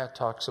 Jeremiah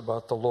talks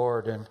about the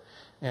Lord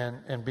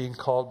and being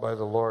called by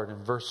the Lord.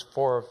 In verse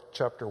 4 of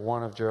chapter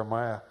 1 of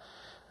Jeremiah,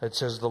 it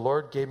says, the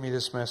Lord gave me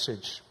this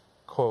message,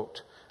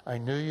 quote, I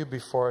knew you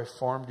before I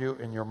formed you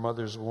in your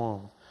mother's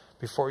womb.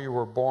 Before you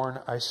were born,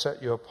 I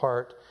set you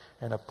apart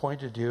and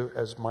appointed you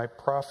as my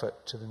prophet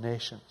to the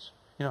nations.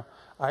 You know,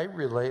 I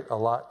relate a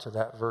lot to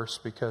that verse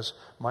because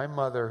my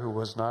mother, who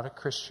was not a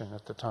Christian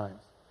at the time,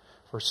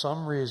 for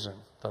some reason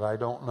that I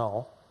don't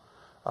know,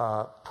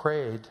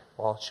 prayed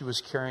while she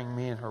was carrying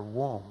me in her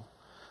womb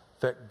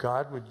that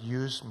God would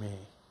use me,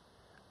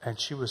 and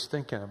she was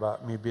thinking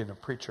about me being a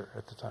preacher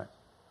at the time.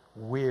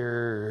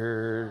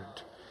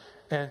 Weird.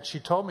 And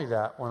she told me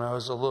that when I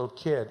was a little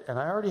kid, and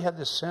I already had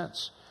this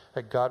sense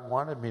that God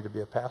wanted me to be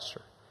a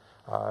pastor.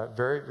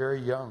 Very, very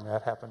young,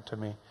 that happened to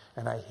me,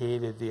 and I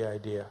hated the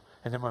idea.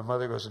 And then my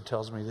mother goes and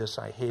tells me this,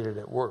 I hated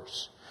it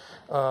worse.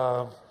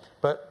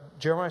 But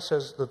Jeremiah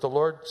says that the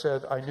Lord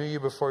said, I knew you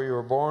before you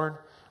were born.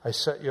 I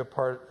set you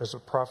apart as a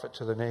prophet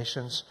to the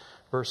nations.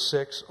 Verse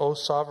 6, O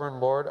sovereign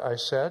Lord, I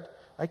said,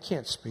 I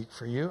can't speak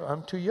for you.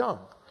 I'm too young.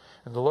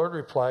 And the Lord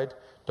replied,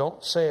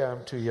 don't say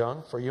I'm too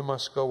young, for you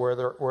must go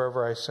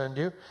wherever I send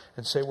you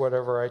and say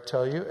whatever I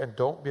tell you. And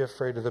don't be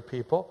afraid of the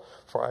people,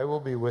 for I will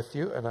be with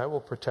you and I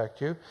will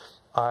protect you.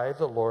 I,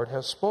 the Lord,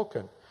 have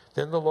spoken.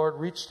 Then the Lord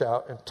reached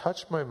out and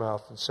touched my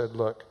mouth and said,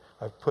 look,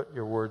 I've put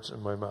your words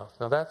in my mouth.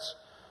 Now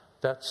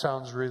that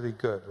sounds really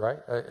good, right?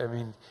 I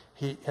mean,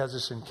 he has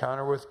this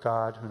encounter with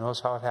God. Who knows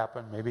how it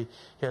happened? Maybe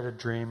he had a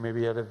dream. Maybe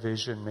he had a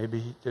vision. Maybe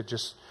he did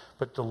just...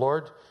 But the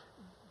Lord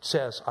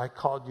says, I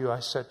called you.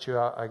 I set you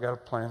out. I got a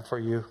plan for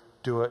you.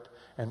 Do it.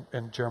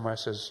 And Jeremiah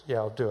says, yeah,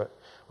 I'll do it.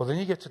 Well, then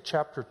you get to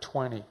chapter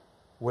 20,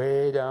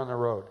 way down the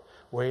road,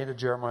 way into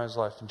Jeremiah's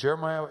life. And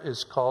Jeremiah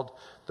is called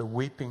the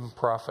weeping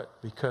prophet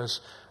because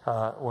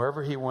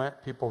wherever he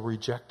went, people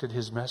rejected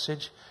his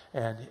message,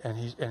 and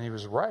he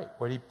was right.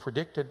 What he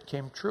predicted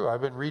came true.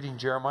 I've been reading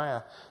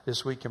Jeremiah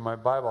this week in my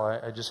Bible.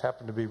 I just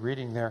happened to be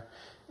reading there.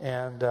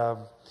 And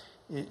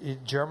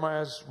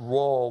Jeremiah's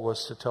role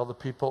was to tell the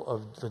people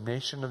of the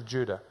nation of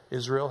Judah.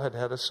 Israel had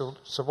a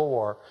civil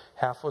war.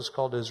 Half was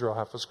called Israel,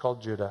 half was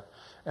called Judah.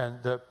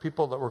 And the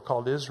people that were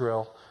called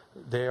Israel,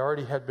 they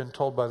already had been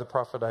told by the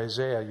prophet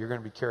Isaiah, you're going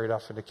to be carried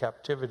off into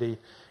captivity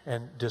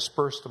and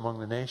dispersed among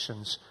the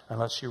nations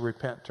unless you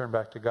repent, turn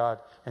back to God.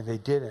 And they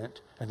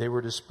didn't, and they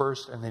were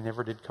dispersed, and they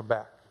never did come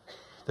back.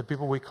 The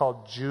people we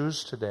call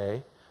Jews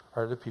today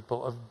are the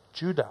people of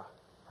Judah,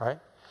 right?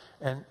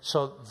 And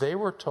so they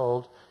were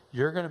told,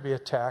 you're going to be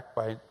attacked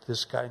by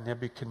this guy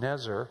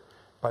Nebuchadnezzar,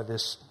 by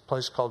this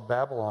place called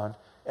Babylon,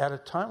 at a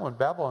time when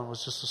Babylon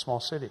was just a small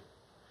city.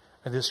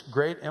 And this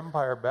great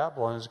empire,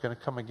 Babylon, is going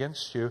to come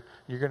against you.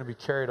 You're going to be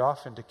carried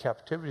off into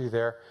captivity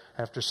there.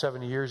 After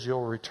 70 years,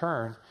 you'll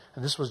return.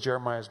 And this was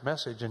Jeremiah's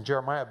message. And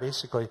Jeremiah,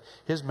 basically,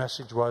 his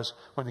message was,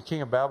 when the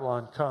king of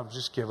Babylon comes,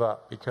 just give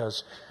up,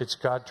 because it's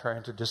God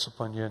trying to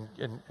discipline you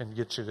and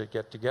get you to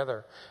get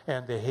together.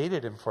 And they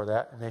hated him for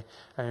that.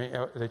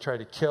 And they tried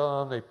to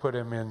kill him. They put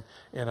him in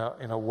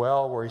a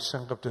well where he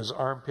sunk up to his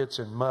armpits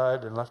in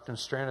mud and left him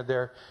stranded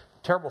there.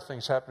 Terrible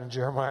things happened to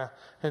Jeremiah.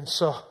 And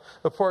so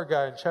the poor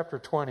guy in chapter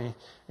 20,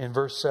 in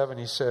verse 7,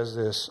 he says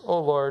this, Oh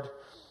Lord,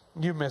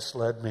 you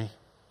misled me.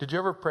 Did you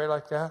ever pray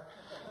like that?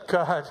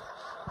 God,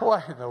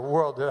 why in the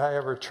world did I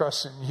ever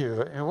trust in you?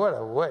 And what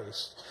a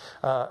waste.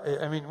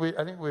 I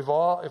think we've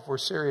all, if we're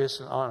serious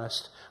and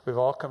honest, we've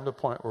all come to a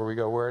point where we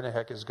go, where in the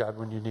heck is God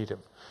when you need him?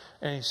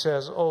 And he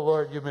says, Oh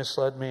Lord, you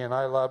misled me, and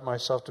I allowed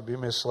myself to be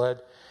misled.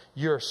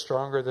 You're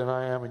stronger than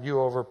I am, and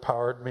you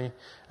overpowered me.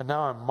 And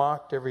now I'm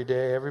mocked every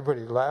day.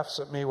 Everybody laughs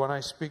at me. When I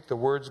speak, the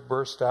words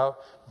burst out.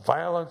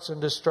 Violence and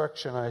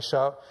destruction, I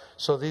shout.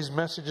 So these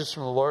messages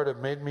from the Lord have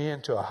made me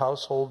into a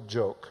household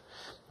joke.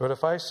 But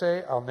if I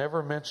say I'll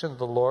never mention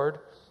the Lord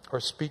or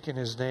speak in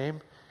his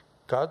name,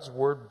 God's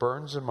word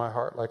burns in my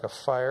heart like a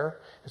fire.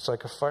 It's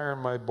like a fire in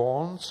my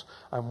bones.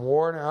 I'm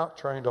worn out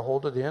trying to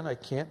hold it in. I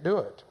can't do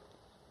it.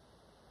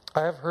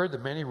 I have heard the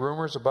many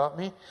rumors about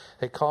me.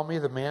 They call me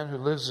the man who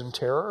lives in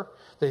terror.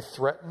 They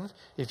threaten,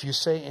 if you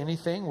say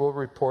anything, we'll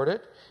report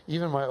it.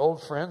 Even my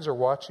old friends are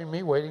watching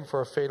me, waiting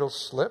for a fatal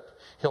slip.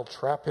 He'll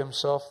trap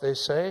himself, they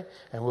say,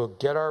 and we'll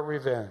get our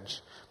revenge.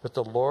 But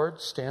the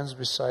Lord stands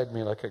beside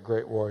me like a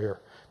great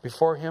warrior.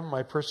 Before him,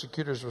 my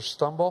persecutors will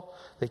stumble.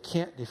 They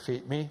can't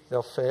defeat me.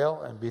 They'll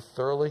fail and be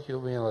thoroughly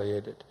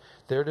humiliated.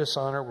 Their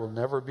dishonor will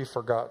never be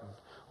forgotten.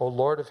 O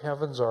Lord of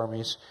heaven's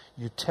armies,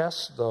 you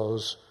test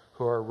those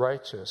who are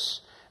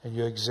righteous, and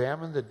you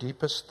examine the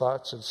deepest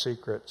thoughts and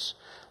secrets.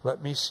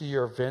 Let me see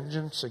your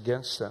vengeance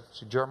against them.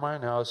 See, Jeremiah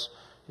now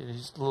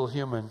he's a little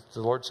human.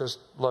 The Lord says,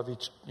 love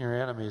your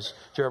enemies.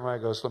 Jeremiah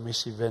goes, let me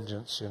see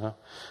vengeance,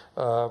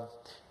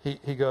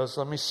 He goes,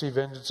 let me see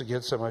vengeance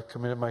against them. I've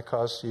committed my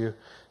cause to you.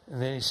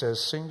 And then he says,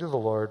 sing to the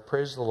Lord,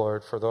 praise the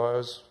Lord, for though I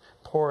was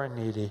poor and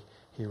needy,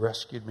 he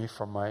rescued me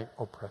from my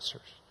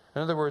oppressors.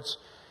 In other words,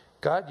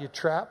 God, you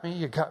trapped me.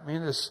 You got me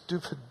in this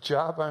stupid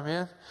job I'm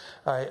in.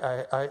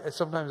 I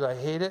sometimes I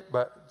hate it,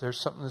 but there's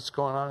something that's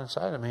going on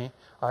inside of me.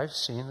 I've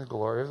seen the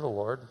glory of the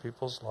Lord in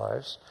people's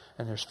lives,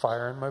 and there's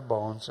fire in my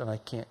bones, and I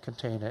can't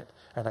contain it.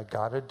 And I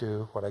got to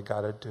do what I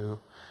got to do.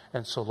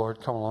 And so,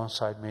 Lord, come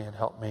alongside me and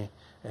help me,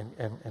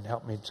 and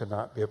help me to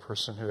not be a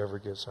person who ever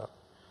gives up.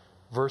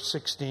 Verse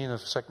 16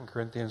 of 2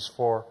 Corinthians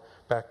 4,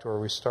 back to where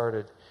we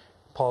started,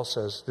 Paul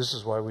says, this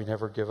is why we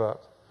never give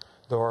up.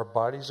 Though our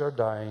bodies are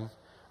dying,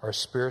 our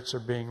spirits are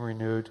being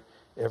renewed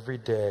every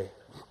day.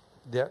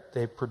 Yet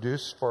they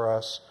produce for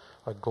us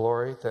a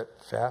glory that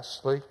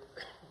vastly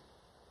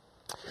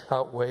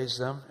outweighs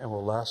them and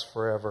will last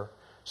forever.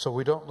 So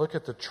we don't look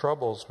at the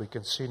troubles we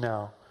can see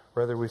now.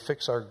 Rather, we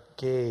fix our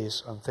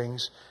gaze on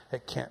things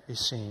that can't be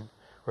seen.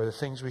 Where the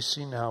things we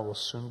see now will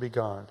soon be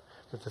gone.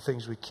 But the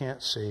things we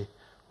can't see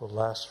will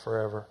last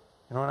forever.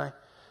 You know, when I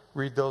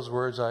read those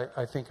words,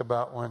 I think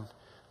about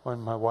when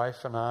my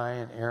wife and I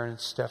and Aaron and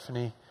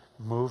Stephanie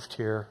moved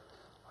here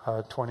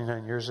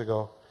 29 years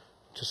ago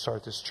to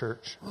start this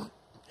church.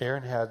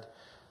 Aaron had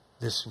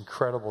this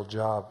incredible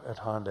job at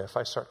Honda. If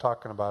I start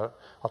talking about it,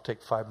 I'll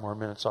take 5 more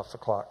minutes off the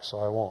clock, so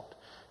I won't.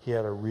 he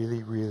had a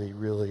really, really,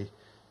 really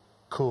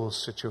cool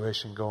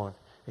situation going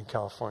in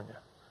California.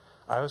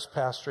 I was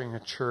pastoring a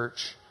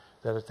church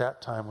that at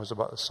that time was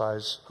about the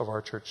size of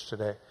our church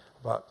today,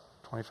 about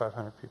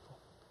 2,500 people.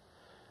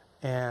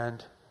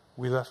 And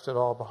we left it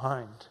all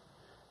behind,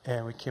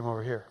 and we came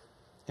over here.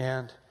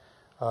 And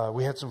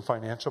we had some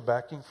financial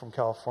backing from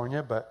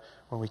California, but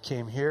when we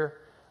came here,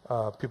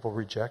 people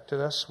rejected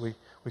us. We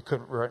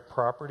couldn't rent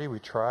property. We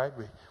tried.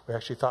 We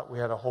actually thought we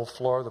had a whole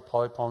floor of the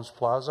Poly Palms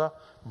Plaza.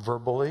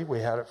 Verbally, we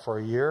had it for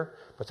a year,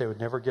 but they would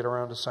never get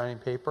around to signing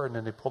paper, and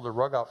then they pulled the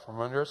rug out from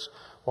under us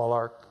while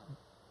our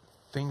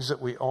things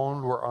that we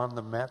owned were on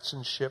the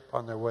Matson ship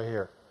on their way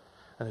here.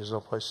 And there's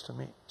no place to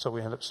meet. So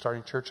we ended up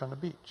starting church on the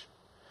beach.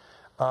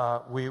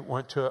 We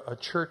went to a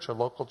church, a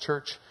local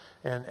church,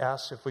 and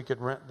asked if we could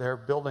rent their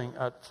building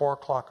at 4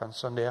 o'clock on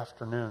Sunday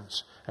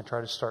afternoons and try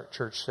to start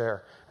church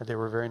there. And they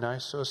were very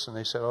nice to us, and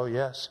they said, oh,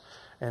 yes.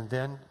 And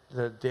then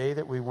the day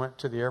that we went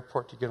to the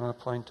airport to get on a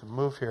plane to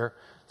move here,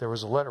 there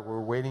was a letter. We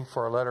were waiting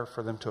for a letter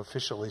for them to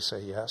officially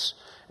say yes.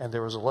 And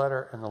there was a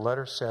letter, and the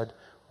letter said,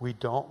 we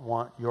don't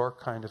want your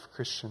kind of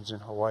Christians in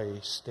Hawaii.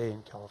 Stay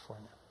in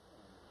California.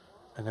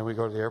 And then we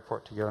go to the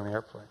airport to get on the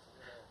airplane.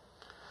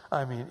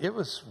 I mean, it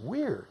was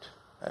weird.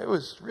 It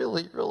was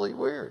really, really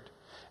weird.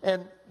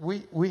 And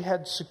we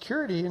had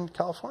security in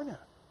California.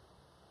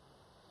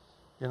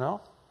 You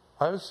know,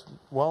 I was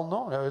well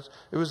known.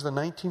 It was the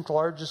 19th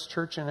largest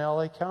church in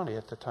LA County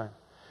at the time.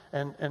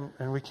 And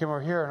we came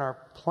over here, and our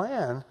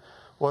plan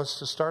was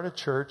to start a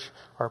church.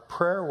 Our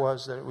prayer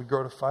was that it would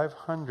grow to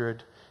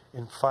 500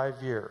 in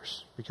 5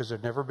 years, because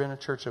there'd never been a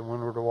church in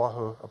Windward,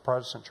 Oahu, a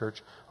Protestant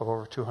church, of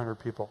over 200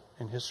 people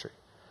in history.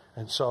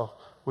 And so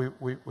we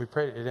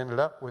prayed. It ended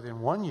up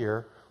within 1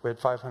 year, we had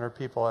 500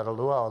 people at a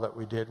luau that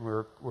we did. We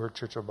were a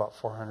church of about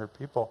 400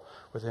 people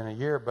within a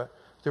year, but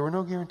there were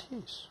no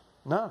guarantees.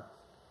 None.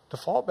 The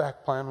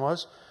fallback plan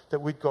was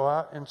that we'd go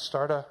out and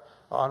start an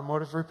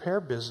automotive repair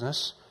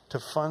business to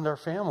fund our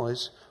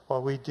families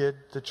while we did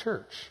the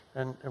church.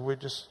 And we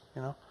just,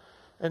 you know,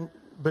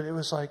 but it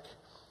was like,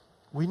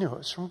 we knew it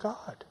was from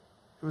God.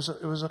 It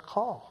was a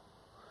call.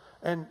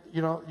 And,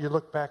 you know, you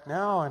look back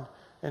now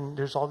and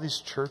there's all these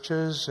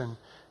churches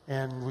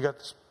and we got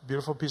this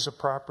beautiful piece of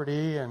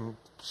property, and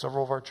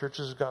several of our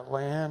churches have got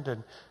land,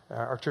 and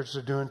our churches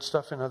are doing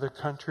stuff in other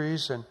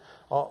countries, and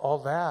all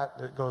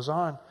that goes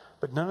on.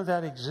 But none of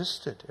that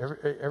existed.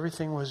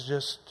 Everything was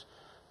just,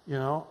 you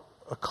know,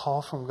 a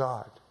call from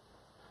God.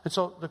 And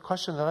so the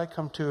question that I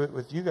come to it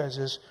with you guys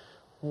is,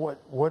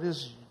 what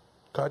is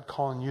God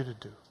calling you to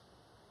do?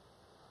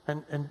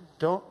 And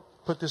don't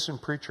put this in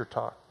preacher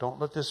talk. Don't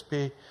let this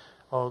be,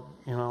 oh,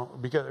 you know,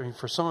 because I mean,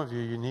 for some of you,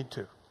 you need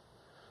to.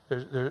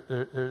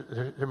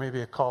 There may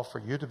be a call for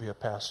you to be a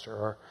pastor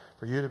or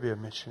for you to be a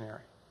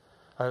missionary.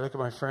 I look at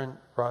my friend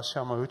Ross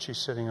Yamauchi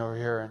sitting over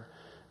here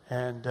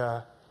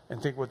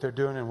and think what they're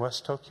doing in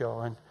West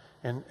Tokyo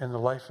and the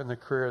life and the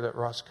career that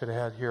Ross could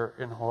have had here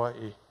in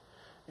Hawaii,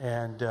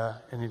 and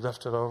he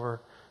left it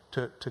over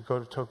to go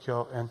to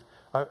Tokyo. And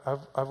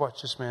I've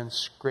watched this man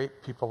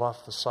scrape people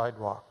off the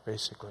sidewalk,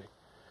 basically,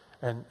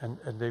 and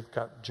they've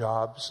got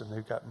jobs and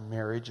they've got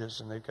marriages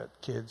and they've got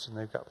kids and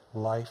they've got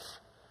life,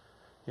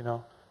 you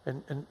know.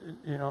 And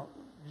you know,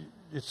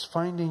 it's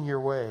finding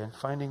your way and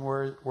finding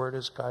where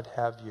does God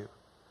have you?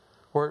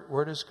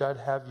 Where does God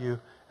have you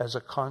as a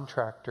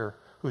contractor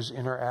who's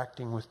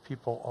interacting with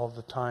people all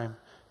the time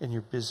in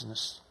your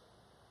business?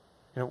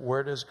 You know,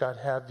 where does God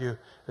have you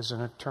as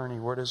an attorney?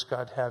 Where does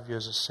God have you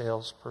as a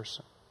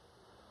salesperson?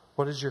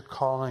 What is your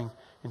calling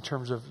in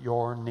terms of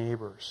your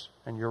neighbors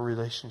and your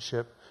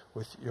relationship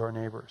with your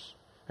neighbors?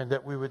 And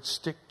that we would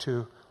stick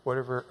to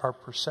whatever our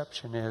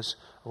perception is,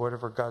 or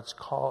whatever God's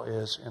call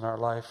is in our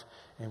life,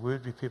 and we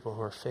would be people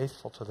who are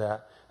faithful to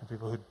that, and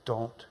people who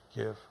don't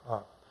give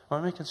up. Am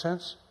I making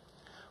sense?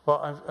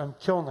 Well, I'm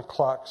killing the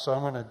clock, so I'm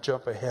going to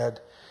jump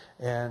ahead,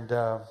 and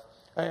I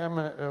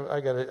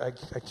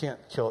can't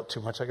kill it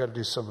too much. I got to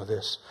do some of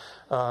this.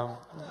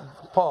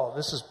 Paul,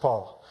 this is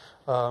Paul.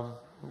 You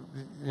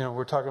know,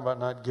 we're talking about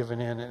not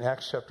giving in. In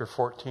Acts chapter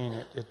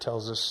 14, it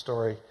tells this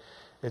story.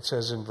 It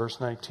says in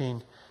verse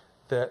 19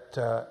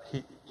 that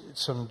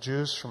some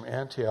Jews from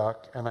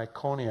Antioch and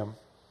Iconium,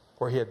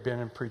 where he had been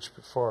and preached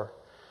before,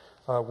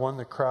 won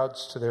the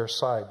crowds to their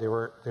side. They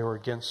were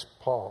against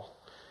Paul.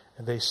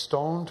 And they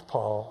stoned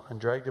Paul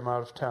and dragged him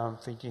out of town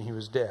thinking he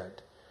was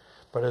dead.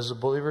 But as the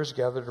believers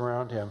gathered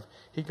around him,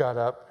 he got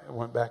up and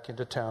went back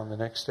into town. The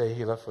next day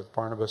he left with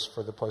Barnabas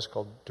for the place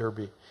called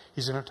Derbe.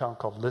 He's in a town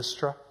called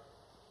Lystra.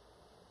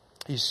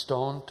 He's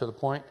stoned to the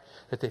point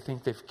that they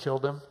think they've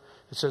killed him.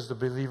 It says the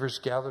believers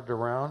gathered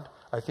around.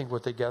 I think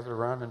what they gathered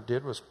around and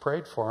did was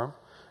prayed for him.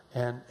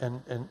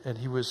 And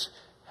he was,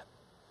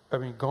 I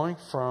mean, going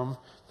from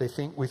we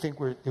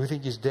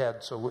think he's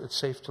dead, so it's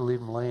safe to leave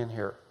him laying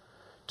here,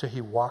 till he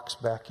walks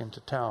back into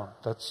town.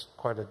 That's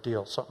quite a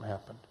deal. Something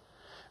happened.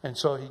 And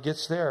so he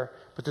gets there,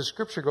 but the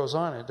scripture goes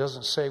on. It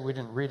doesn't say, we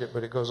didn't read it,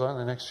 but it goes on in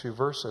the next few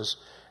verses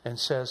and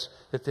says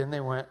that then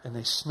they went and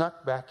they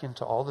snuck back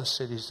into all the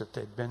cities that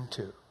they'd been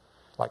to,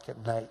 like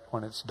at night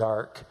when it's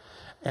dark.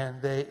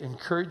 And they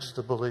encouraged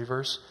the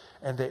believers,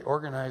 and they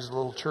organized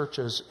little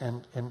churches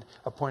and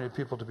appointed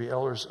people to be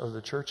elders of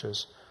the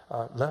churches.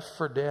 Left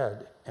for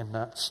dead and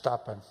not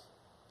stopping,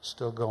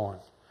 still going.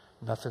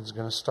 Nothing's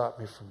going to stop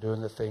me from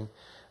doing the thing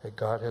that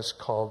God has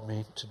called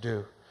me to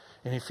do.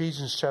 In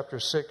Ephesians chapter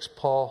 6,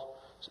 Paul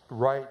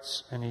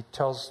writes, and he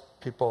tells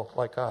people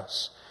like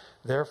us,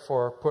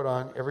 therefore put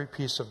on every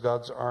piece of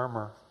God's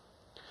armor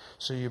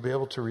so you'll be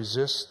able to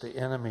resist the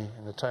enemy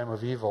in the time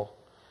of evil.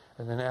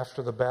 And then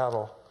after the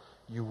battle,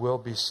 you will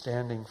be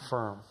standing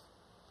firm.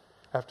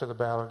 After the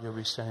battle, you'll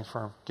be standing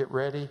firm. Get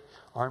ready,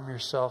 arm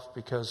yourself,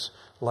 because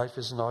life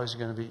isn't always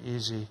going to be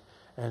easy.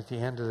 And at the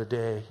end of the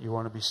day, you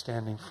want to be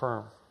standing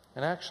firm.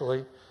 And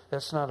actually,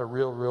 that's not a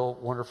real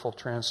wonderful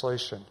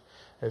translation.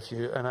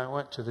 And I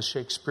went to the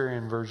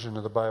Shakespearean version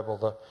of the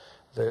Bible,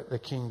 the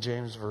King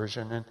James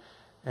version,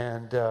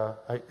 and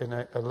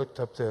I looked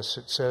up this.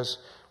 It says,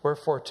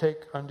 wherefore take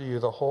unto you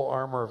the whole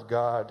armor of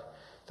God,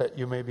 that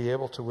you may be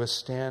able to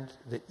withstand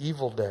the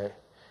evil day,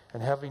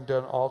 and having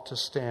done all to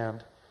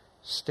stand,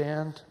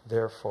 stand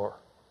therefore.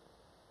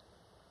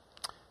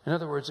 In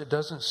other words, it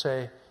doesn't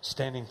say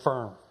standing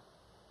firm,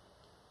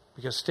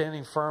 because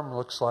standing firm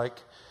looks like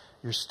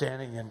you're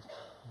standing in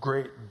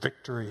great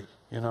victory,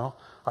 you know.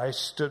 I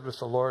stood with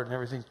the Lord and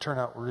everything turned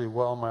out really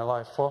well in my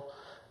life. Well,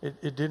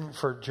 it didn't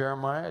for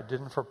Jeremiah, it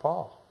didn't for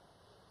Paul.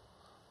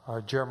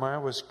 Jeremiah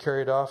was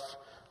carried off,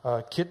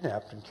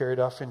 kidnapped and carried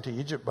off into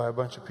Egypt by a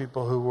bunch of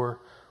people who were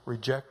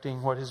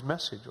rejecting what his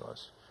message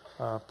was.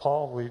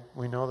 Paul,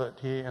 we know that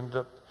he ended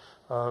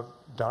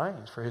up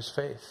dying for his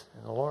faith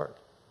in the Lord.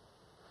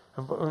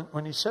 And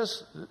when he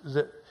says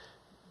that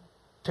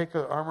take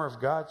the armor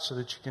of God so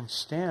that you can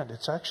stand,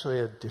 it's actually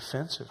a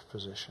defensive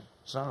position.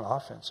 It's not an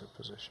offensive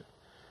position.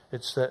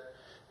 It's that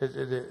at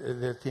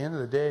the end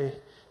of the day,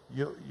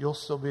 you'll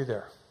still be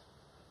there.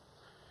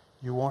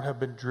 You won't have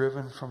been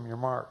driven from your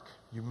mark.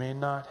 You may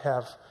not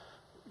have,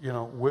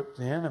 whipped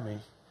the enemy,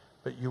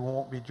 but you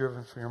won't be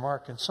driven from your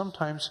mark. And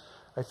sometimes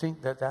I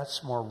think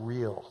that's more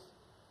real.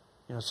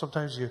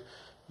 Sometimes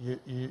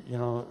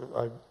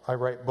I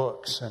write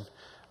books, and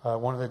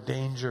one of the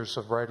dangers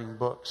of writing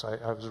books,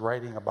 I was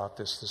writing about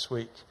this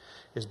week,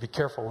 is be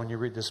careful when you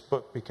read this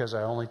book, because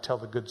I only tell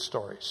the good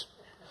stories.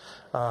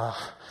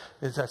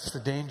 That's the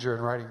danger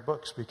in writing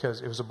books,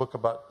 because it was a book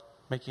about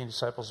making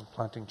disciples and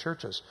planting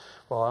churches.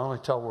 Well, I only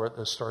tell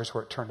the stories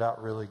where it turned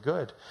out really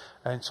good.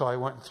 And so I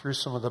went through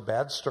some of the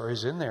bad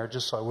stories in there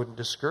just so I wouldn't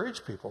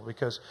discourage people,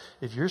 because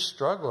if you're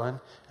struggling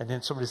and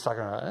then somebody's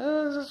talking about,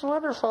 this is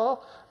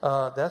wonderful,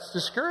 that's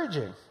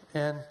discouraging.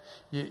 And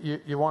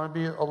you want to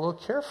be a little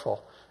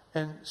careful.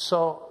 And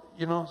so,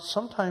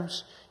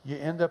 sometimes you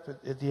end up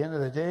at the end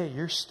of the day,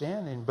 you're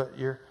standing, but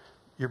you're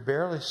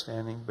barely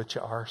standing, but you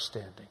are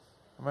standing.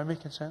 Am I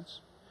making sense?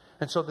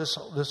 And so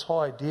this whole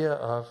idea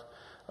of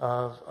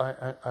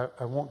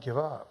I won't give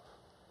up.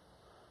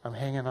 I'm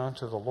hanging on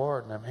to the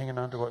Lord, and I'm hanging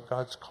on to what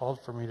God's called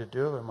for me to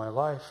do in my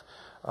life.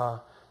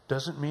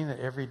 Doesn't mean that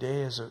every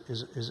day is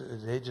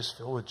a day just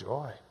filled with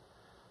joy.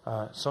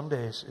 Some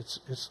days it's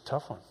a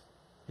tough one.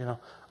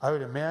 I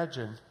would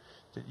imagine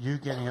that you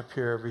getting up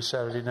here every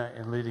Saturday night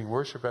and leading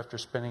worship after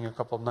spending a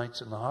couple of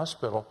nights in the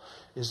hospital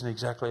isn't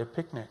exactly a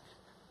picnic.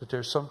 That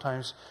there's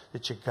sometimes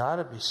that you got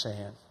to be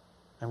saying,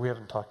 and we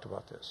haven't talked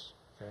about this,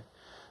 okay?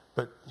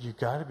 But you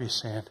got to be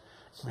saying,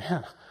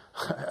 man,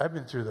 I've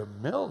been through the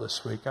mill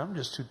this week. I'm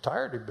just too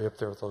tired to be up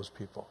there with those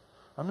people.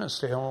 I'm going to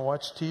stay home and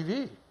watch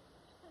TV.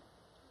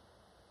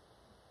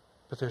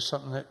 But there's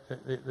something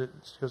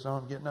that goes,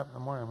 I'm getting up in the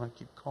morning. I'm going to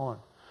keep going.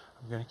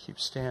 I'm going to keep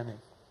standing.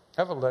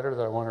 I have a letter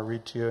that I want to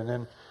read to you, and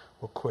then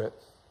we'll quit.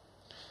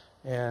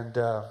 And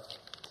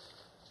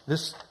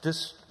this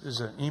is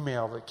an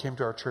email that came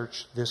to our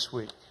church this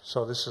week.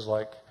 So this is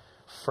like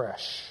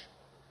fresh.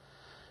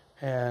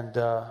 And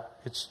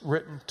it's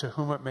written to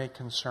whom it may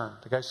concern.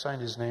 The guy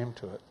signed his name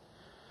to it.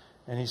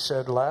 And he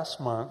said, last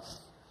month,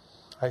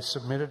 I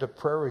submitted a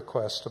prayer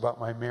request about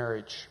my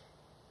marriage.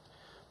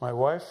 My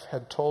wife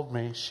had told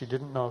me she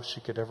didn't know if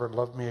she could ever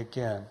love me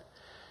again.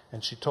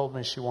 And she told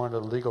me she wanted a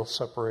legal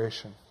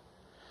separation.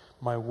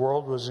 My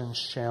world was in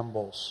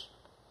shambles.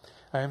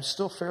 I am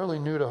still fairly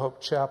new to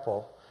Hope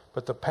Chapel,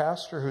 but the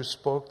pastor who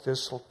spoke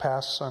this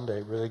past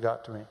Sunday really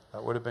got to me.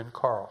 That would have been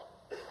Carl.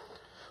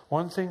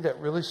 One thing that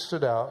really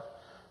stood out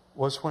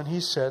was when he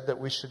said that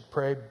we should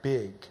pray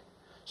big.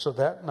 So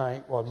that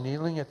night, while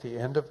kneeling at the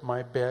end of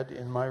my bed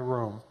in my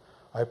room,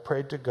 I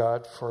prayed to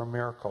God for a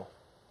miracle.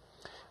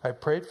 I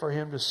prayed for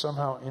him to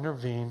somehow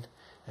intervene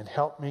and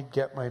help me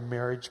get my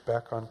marriage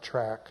back on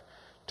track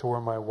to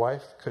where my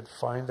wife could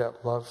find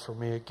that love for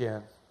me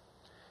again.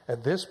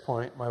 At this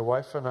point, my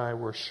wife and I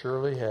were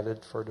surely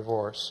headed for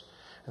divorce,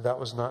 and that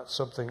was not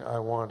something I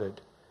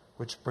wanted,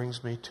 which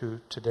brings me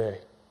to today.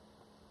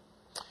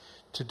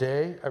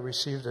 Today, I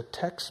received a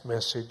text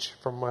message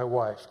from my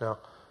wife. Now,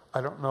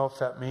 I don't know if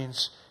that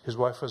means his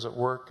wife was at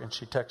work and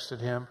she texted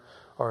him,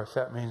 or if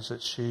that means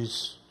that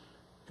she's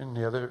in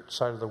the other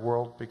side of the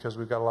world, because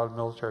we've got a lot of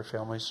military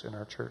families in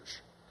our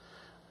church.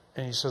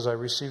 And he says, I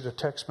received a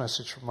text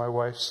message from my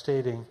wife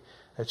stating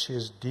that she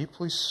is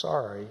deeply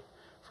sorry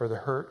for the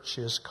hurt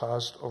she has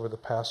caused over the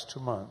past 2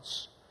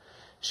 months.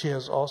 She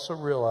has also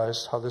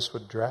realized how this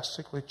would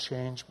drastically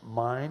change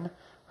mine,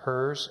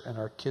 hers, and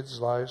our kids'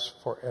 lives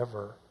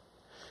forever.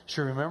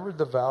 She remembered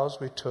the vows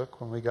we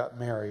took when we got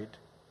married.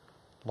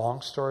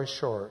 Long story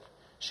short,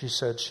 she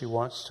said she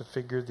wants to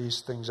figure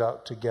these things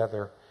out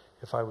together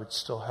if I would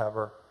still have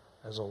her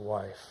as a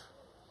wife.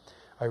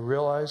 I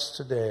realize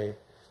today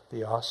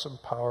the awesome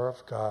power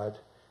of God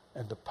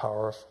and the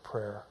power of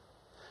prayer.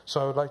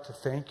 So I would like to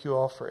thank you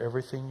all for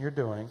everything you're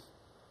doing.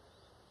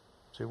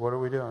 See, what are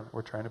we doing?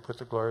 We're trying to put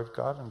the glory of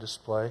God on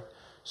display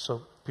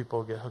so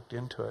people get hooked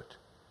into it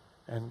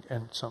and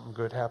something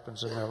good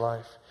happens in their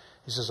life.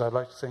 He says, I'd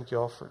like to thank you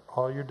all for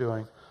all you're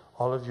doing.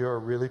 All of you are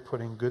really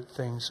putting good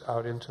things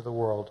out into the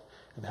world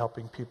and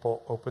helping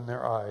people open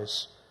their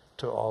eyes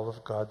to all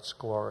of God's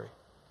glory.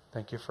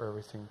 Thank you for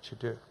everything that you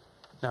do.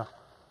 Now,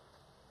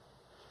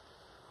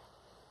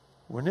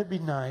 wouldn't it be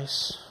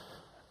nice,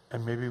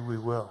 and maybe we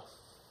will,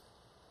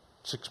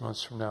 6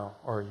 months from now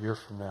or a year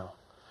from now,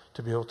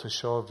 to be able to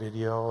show a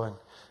video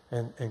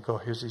and go,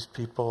 here's these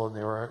people, and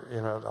they were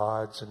at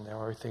odds, and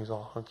now everything's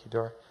all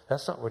hunky-dory.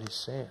 That's not what he's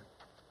saying.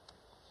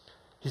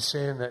 He's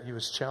saying that he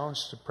was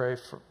challenged to pray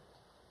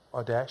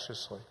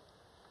audaciously.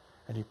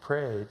 And he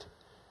prayed,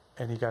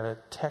 and he got a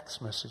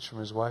text message from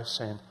his wife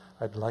saying,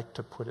 I'd like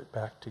to put it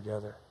back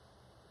together.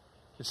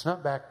 It's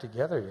not back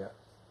together yet.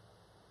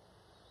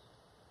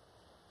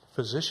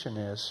 Position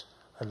is,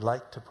 I'd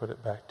like to put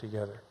it back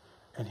together.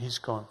 And he's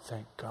going,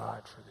 thank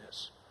God for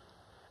this.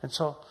 And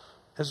so,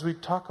 as we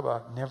talk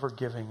about never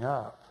giving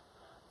up,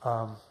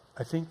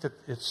 I think that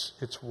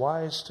it's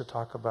wise to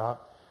talk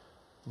about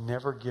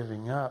never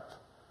giving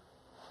up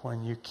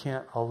when you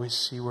can't always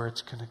see where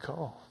it's going to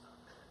go.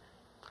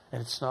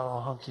 And it's not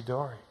all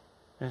hunky-dory.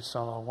 And it's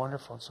not all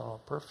wonderful. It's not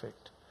all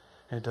perfect.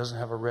 And it doesn't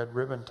have a red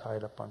ribbon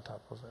tied up on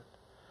top of it.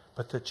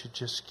 But that you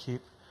just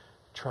keep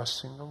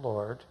trusting the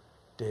Lord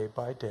day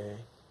by day,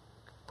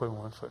 putting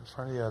one foot in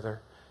front of the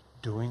other,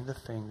 doing the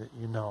thing that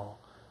you know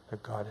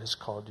that God has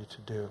called you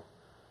to do,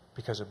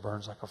 because it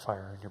burns like a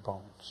fire in your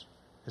bones.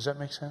 Does that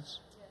make sense?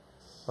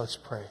 Yes. Let's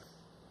pray.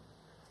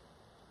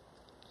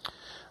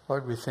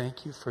 Lord, we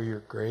thank you for your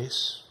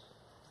grace.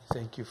 We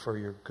thank you for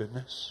your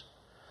goodness.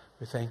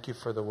 We thank you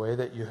for the way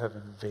that you have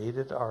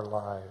invaded our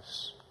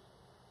lives.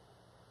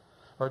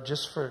 Lord,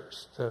 just for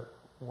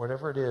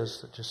whatever it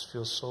is that just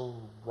feels so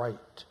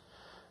right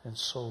and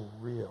so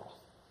real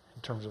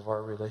in terms of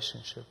our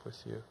relationship with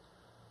you.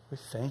 We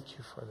thank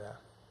you for that.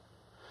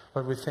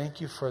 Lord, we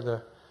thank you for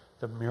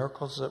the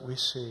miracles that we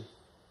see.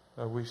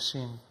 We've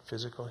seen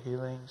physical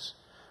healings.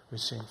 We've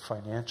seen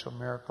financial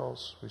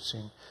miracles. We've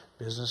seen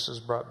businesses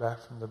brought back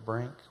from the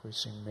brink. We've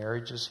seen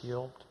marriages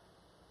healed.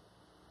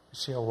 We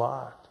see a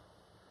lot.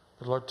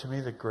 But Lord, to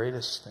me the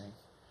greatest thing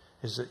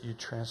is that you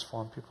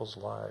transform people's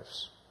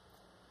lives.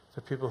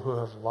 The people who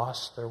have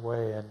lost their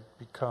way and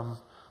become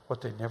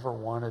what they never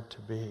wanted to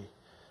be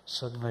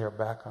suddenly are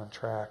back on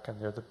track, and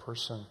they're the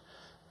person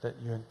that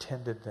you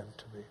intended them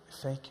to be. We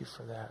thank you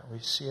for that. We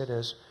see it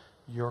as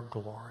your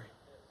glory.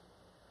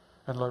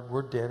 And Lord,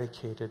 we're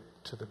dedicated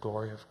to the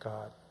glory of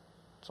God.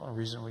 It's the only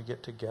reason we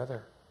get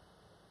together.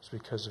 It's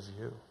because of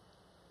you.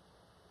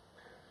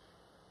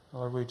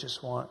 Lord, we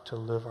just want to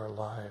live our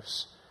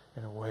lives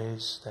in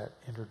ways that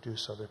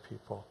introduce other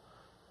people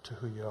to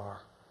who you are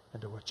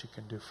and to what you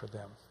can do for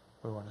them.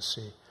 We want to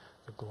see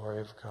the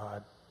glory of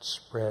God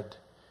spread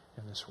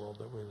in this world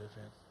that we live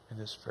in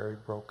this very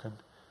broken,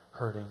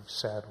 hurting,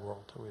 sad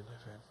world that we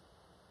live in.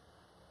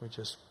 We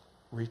just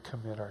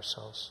recommit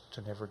ourselves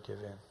to never give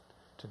in,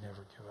 to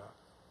never give up.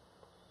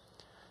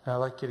 Now I'd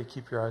like you to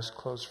keep your eyes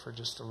closed for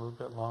just a little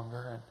bit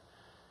longer, and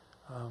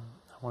I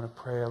want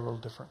to pray a little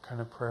different kind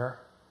of prayer.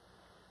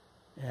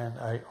 And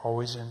I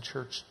always end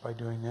church by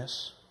doing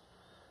this.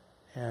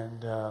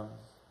 And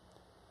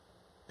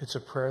it's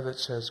a prayer that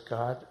says,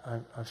 God,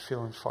 I'm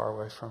feeling far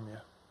away from you,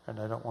 and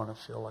I don't want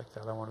to feel like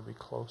that. I want to be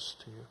close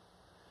to you.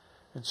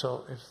 And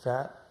so if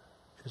that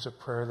is a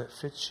prayer that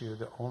fits you,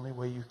 the only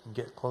way you can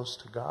get close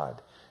to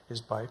God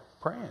is by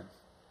praying.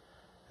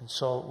 And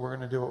so we're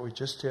going to do what we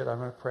just did. I'm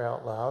going to pray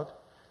out loud.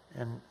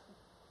 And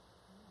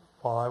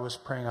while I was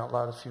praying out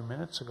loud a few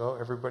minutes ago,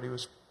 everybody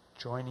was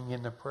joining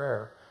in the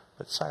prayer,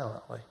 but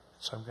silently.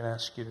 So I'm going to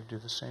ask you to do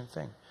the same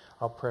thing.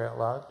 I'll pray out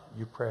loud,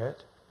 you pray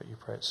it, but you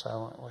pray it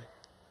silently.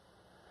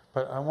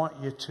 But I want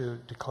you to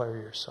declare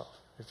yourself.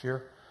 If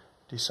you're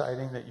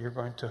deciding that you're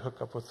going to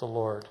hook up with the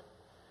Lord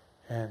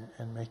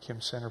and make him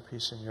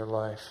centerpiece in your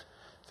life,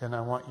 then I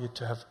want you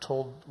to have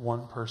told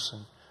one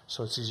person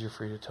so it's easier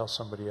for you to tell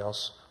somebody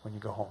else when you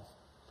go home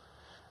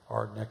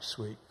or next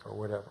week or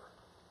whatever.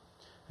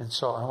 And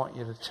so I want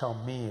you to tell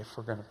me if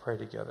we're going to pray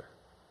together.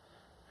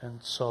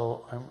 And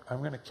so I'm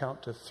going to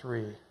count to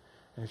 3.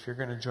 And if you're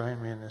going to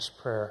join me in this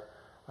prayer,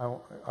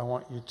 I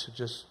want you to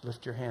just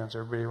lift your hands.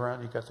 Everybody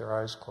around you got their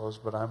eyes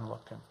closed, but I'm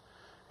looking.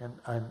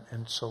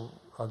 And so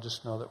I'll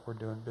just know that we're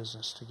doing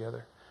business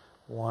together.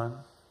 1,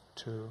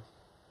 2,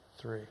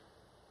 3.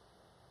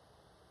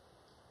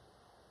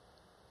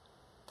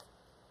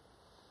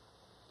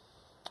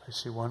 I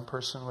see one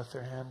person with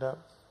their hand up.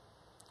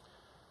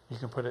 You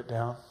can put it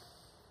down.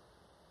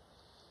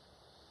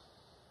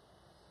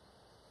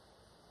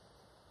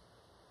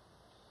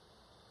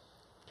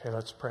 Okay,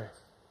 let's pray.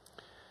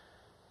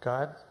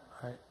 God,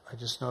 I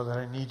just know that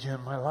I need you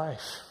in my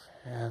life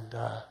and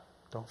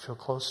don't feel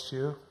close to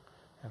you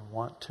and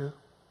want to.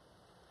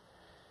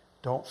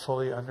 Don't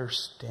fully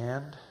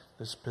understand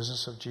this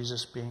business of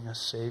Jesus being a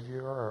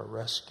savior or a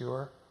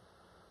rescuer,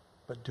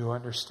 but do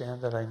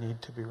understand that I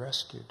need to be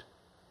rescued.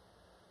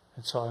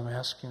 And so I'm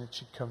asking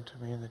that you'd come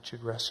to me and that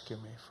you'd rescue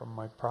me from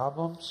my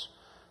problems,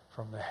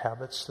 from the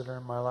habits that are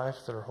in my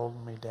life that are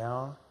holding me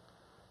down,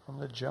 from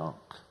the junk.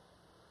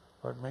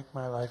 Lord, make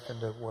my life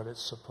into what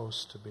it's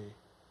supposed to be.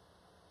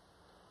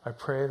 I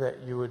pray that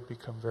you would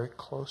become very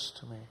close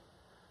to me,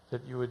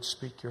 that you would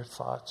speak your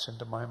thoughts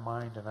into my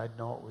mind and I'd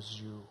know it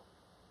was you.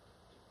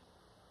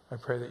 I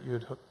pray that you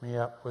would hook me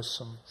up with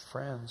some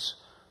friends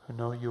who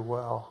know you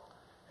well,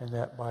 and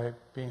that by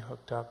being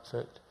hooked up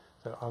that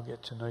I'll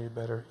get to know you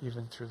better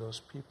even through those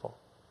people.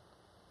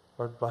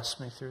 Lord, bless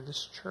me through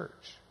this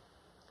church.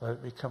 Let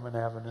it become an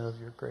avenue of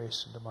your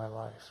grace into my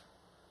life.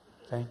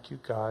 Thank you,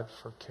 God,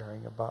 for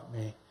caring about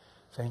me.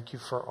 Thank you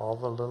for all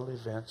the little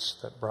events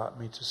that brought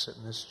me to sit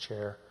in this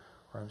chair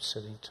where I'm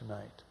sitting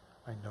tonight.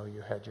 I know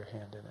you had your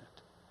hand in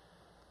it.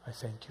 I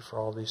thank you for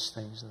all these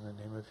things in the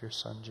name of your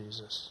Son,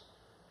 Jesus.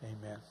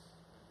 Amen.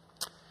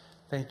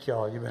 Thank you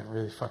all. You've been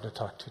really fun to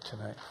talk to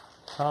tonight.